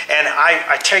 And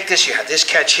I take this, you have this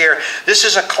catch here, this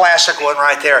is a classic one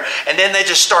right there, and then they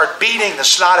just start beating the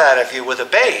snot out of you with a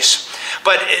base.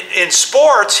 But in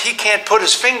sports, he can't put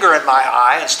his finger in my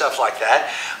eye and stuff like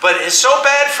that. But it's so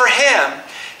bad for him,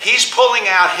 he's pulling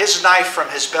out his knife from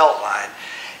his belt line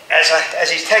as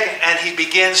he's taking, and he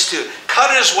begins to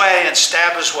cut his way and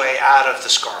stab his way out of the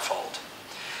scarf hold.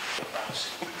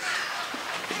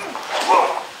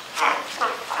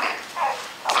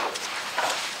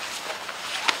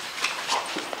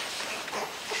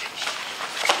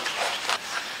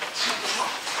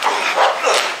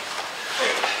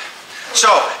 So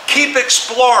keep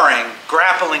exploring,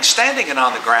 grappling, standing it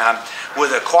on the ground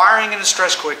with acquiring a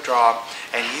distress quick draw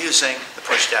and using the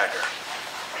push dagger.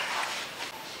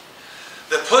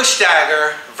 The push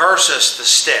dagger versus the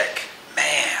stick.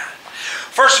 Man.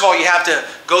 First of all, you have to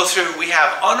go through, we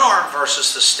have unarmed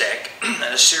versus the stick,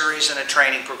 and a series and a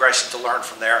training progression to learn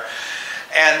from there.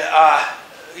 And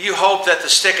you hope that the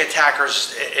stick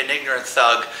attacker's an ignorant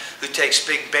thug who takes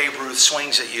big Babe Ruth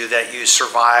swings at you, that you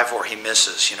survive or he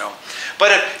misses, you know.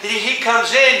 But if he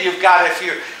comes in, you've got, if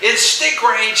you're in stick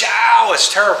range, ow,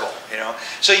 it's terrible, you know.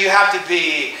 So you have to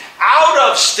be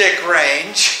out of stick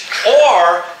range,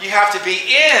 or you have to be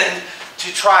in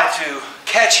to try to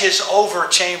catch his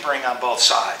over-chambering on both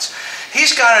sides.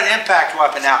 He's got an impact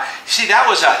weapon now. See, that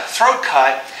was a throat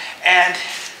cut, and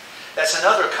that's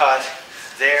another cut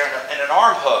there, and an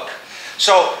arm hook.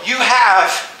 So you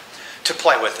have to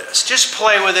play with this. Just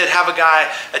play with it, have a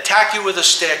guy attack you with a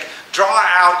stick, draw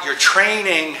out your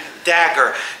training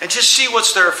dagger, and just see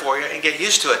what's there for you and get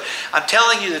used to it. I'm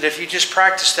telling you that if you just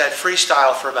practice that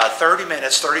freestyle for about 30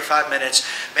 minutes, 35 minutes,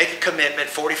 make a commitment,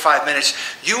 45 minutes,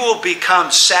 you will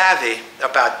become savvy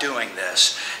about doing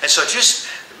this. And so just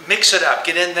mix it up.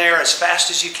 Get in there as fast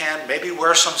as you can, maybe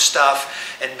wear some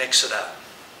stuff and mix it up.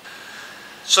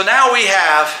 So now we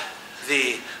have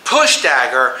the push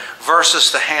dagger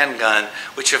versus the handgun,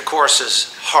 which of course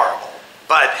is horrible.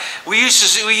 But we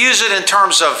use it in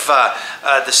terms of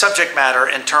the subject matter,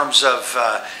 in terms of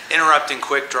interrupting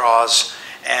quick draws,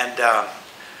 and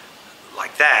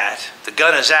like that. The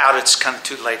gun is out, it's kind of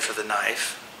too late for the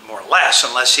knife, more or less,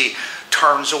 unless he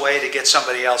turns away to get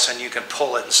somebody else and you can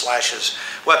pull it and slash his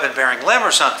weapon-bearing limb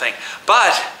or something.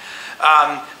 But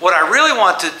what I really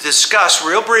want to discuss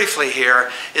real briefly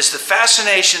here is the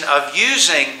fascination of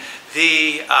using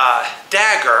the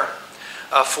dagger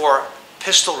for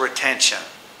pistol retention.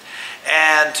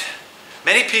 And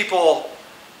many people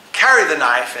carry the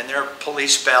knife in their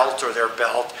police belt or their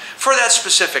belt for that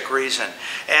specific reason.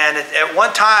 And at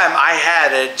one time I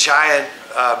had a giant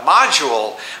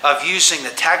module of using the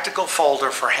tactical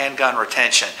folder for handgun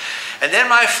retention. And then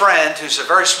my friend, who's a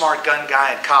very smart gun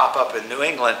guy and cop up in New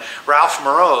England, Ralph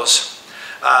Morose,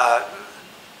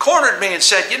 cornered me and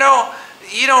said, you know,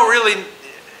 you don't really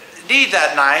need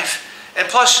that knife. And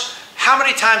plus, how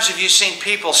many times have you seen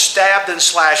people stabbed and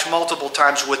slashed multiple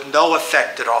times with no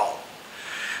effect at all?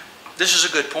 This is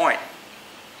a good point.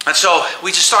 And so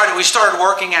we started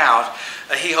working out.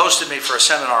 He hosted me for a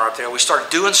seminar up there. We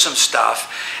started doing some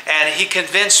stuff, and he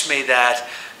convinced me that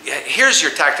here's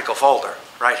your tactical folder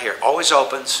right here. Always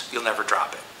opens, you'll never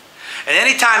drop it. And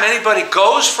anytime anybody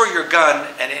goes for your gun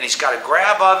and he's got a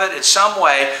grab of it in some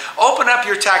way, open up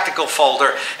your tactical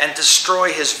folder and destroy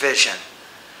his vision.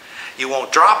 You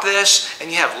won't drop this,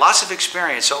 and you have lots of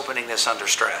experience opening this under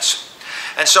stress.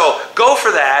 And so go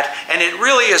for that, and it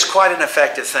really is quite an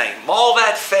effective thing. Maul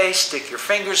that face, stick your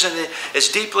fingers in it as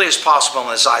deeply as possible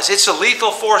in his eyes. It's a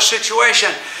lethal force situation.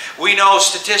 We know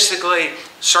statistically,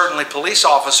 certainly police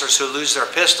officers who lose their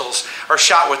pistols are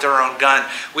shot with their own gun.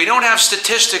 We don't have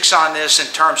statistics on this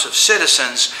in terms of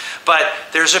citizens, but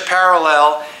there's a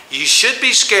parallel. You should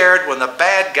be scared when the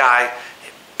bad guy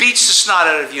beats the snot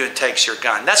out of you and takes your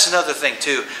gun. That's another thing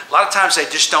too. A lot of times they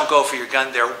just don't go for your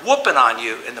gun. They're whooping on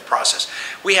you in the process.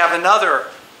 We have another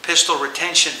pistol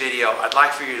retention video I'd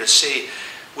like for you to see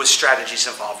with strategies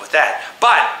involved with that.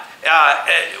 But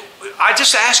I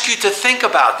just ask you to think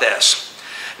about this.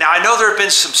 Now, I know there have been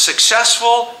some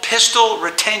successful pistol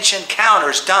retention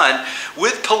counters done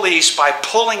with police by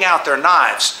pulling out their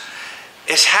knives.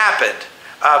 It's happened,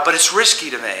 but it's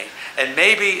risky to me. And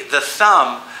maybe the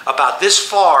thumb about this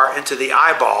far into the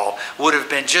eyeball would have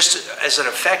been just as an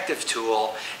effective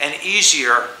tool and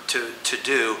easier to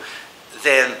do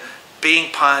than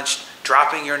being punched,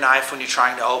 dropping your knife when you're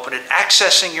trying to open it,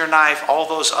 accessing your knife, all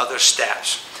those other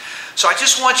steps. So I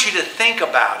just want you to think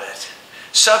about it,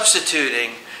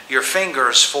 substituting your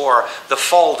fingers for the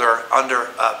folder under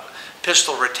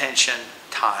pistol retention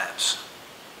times.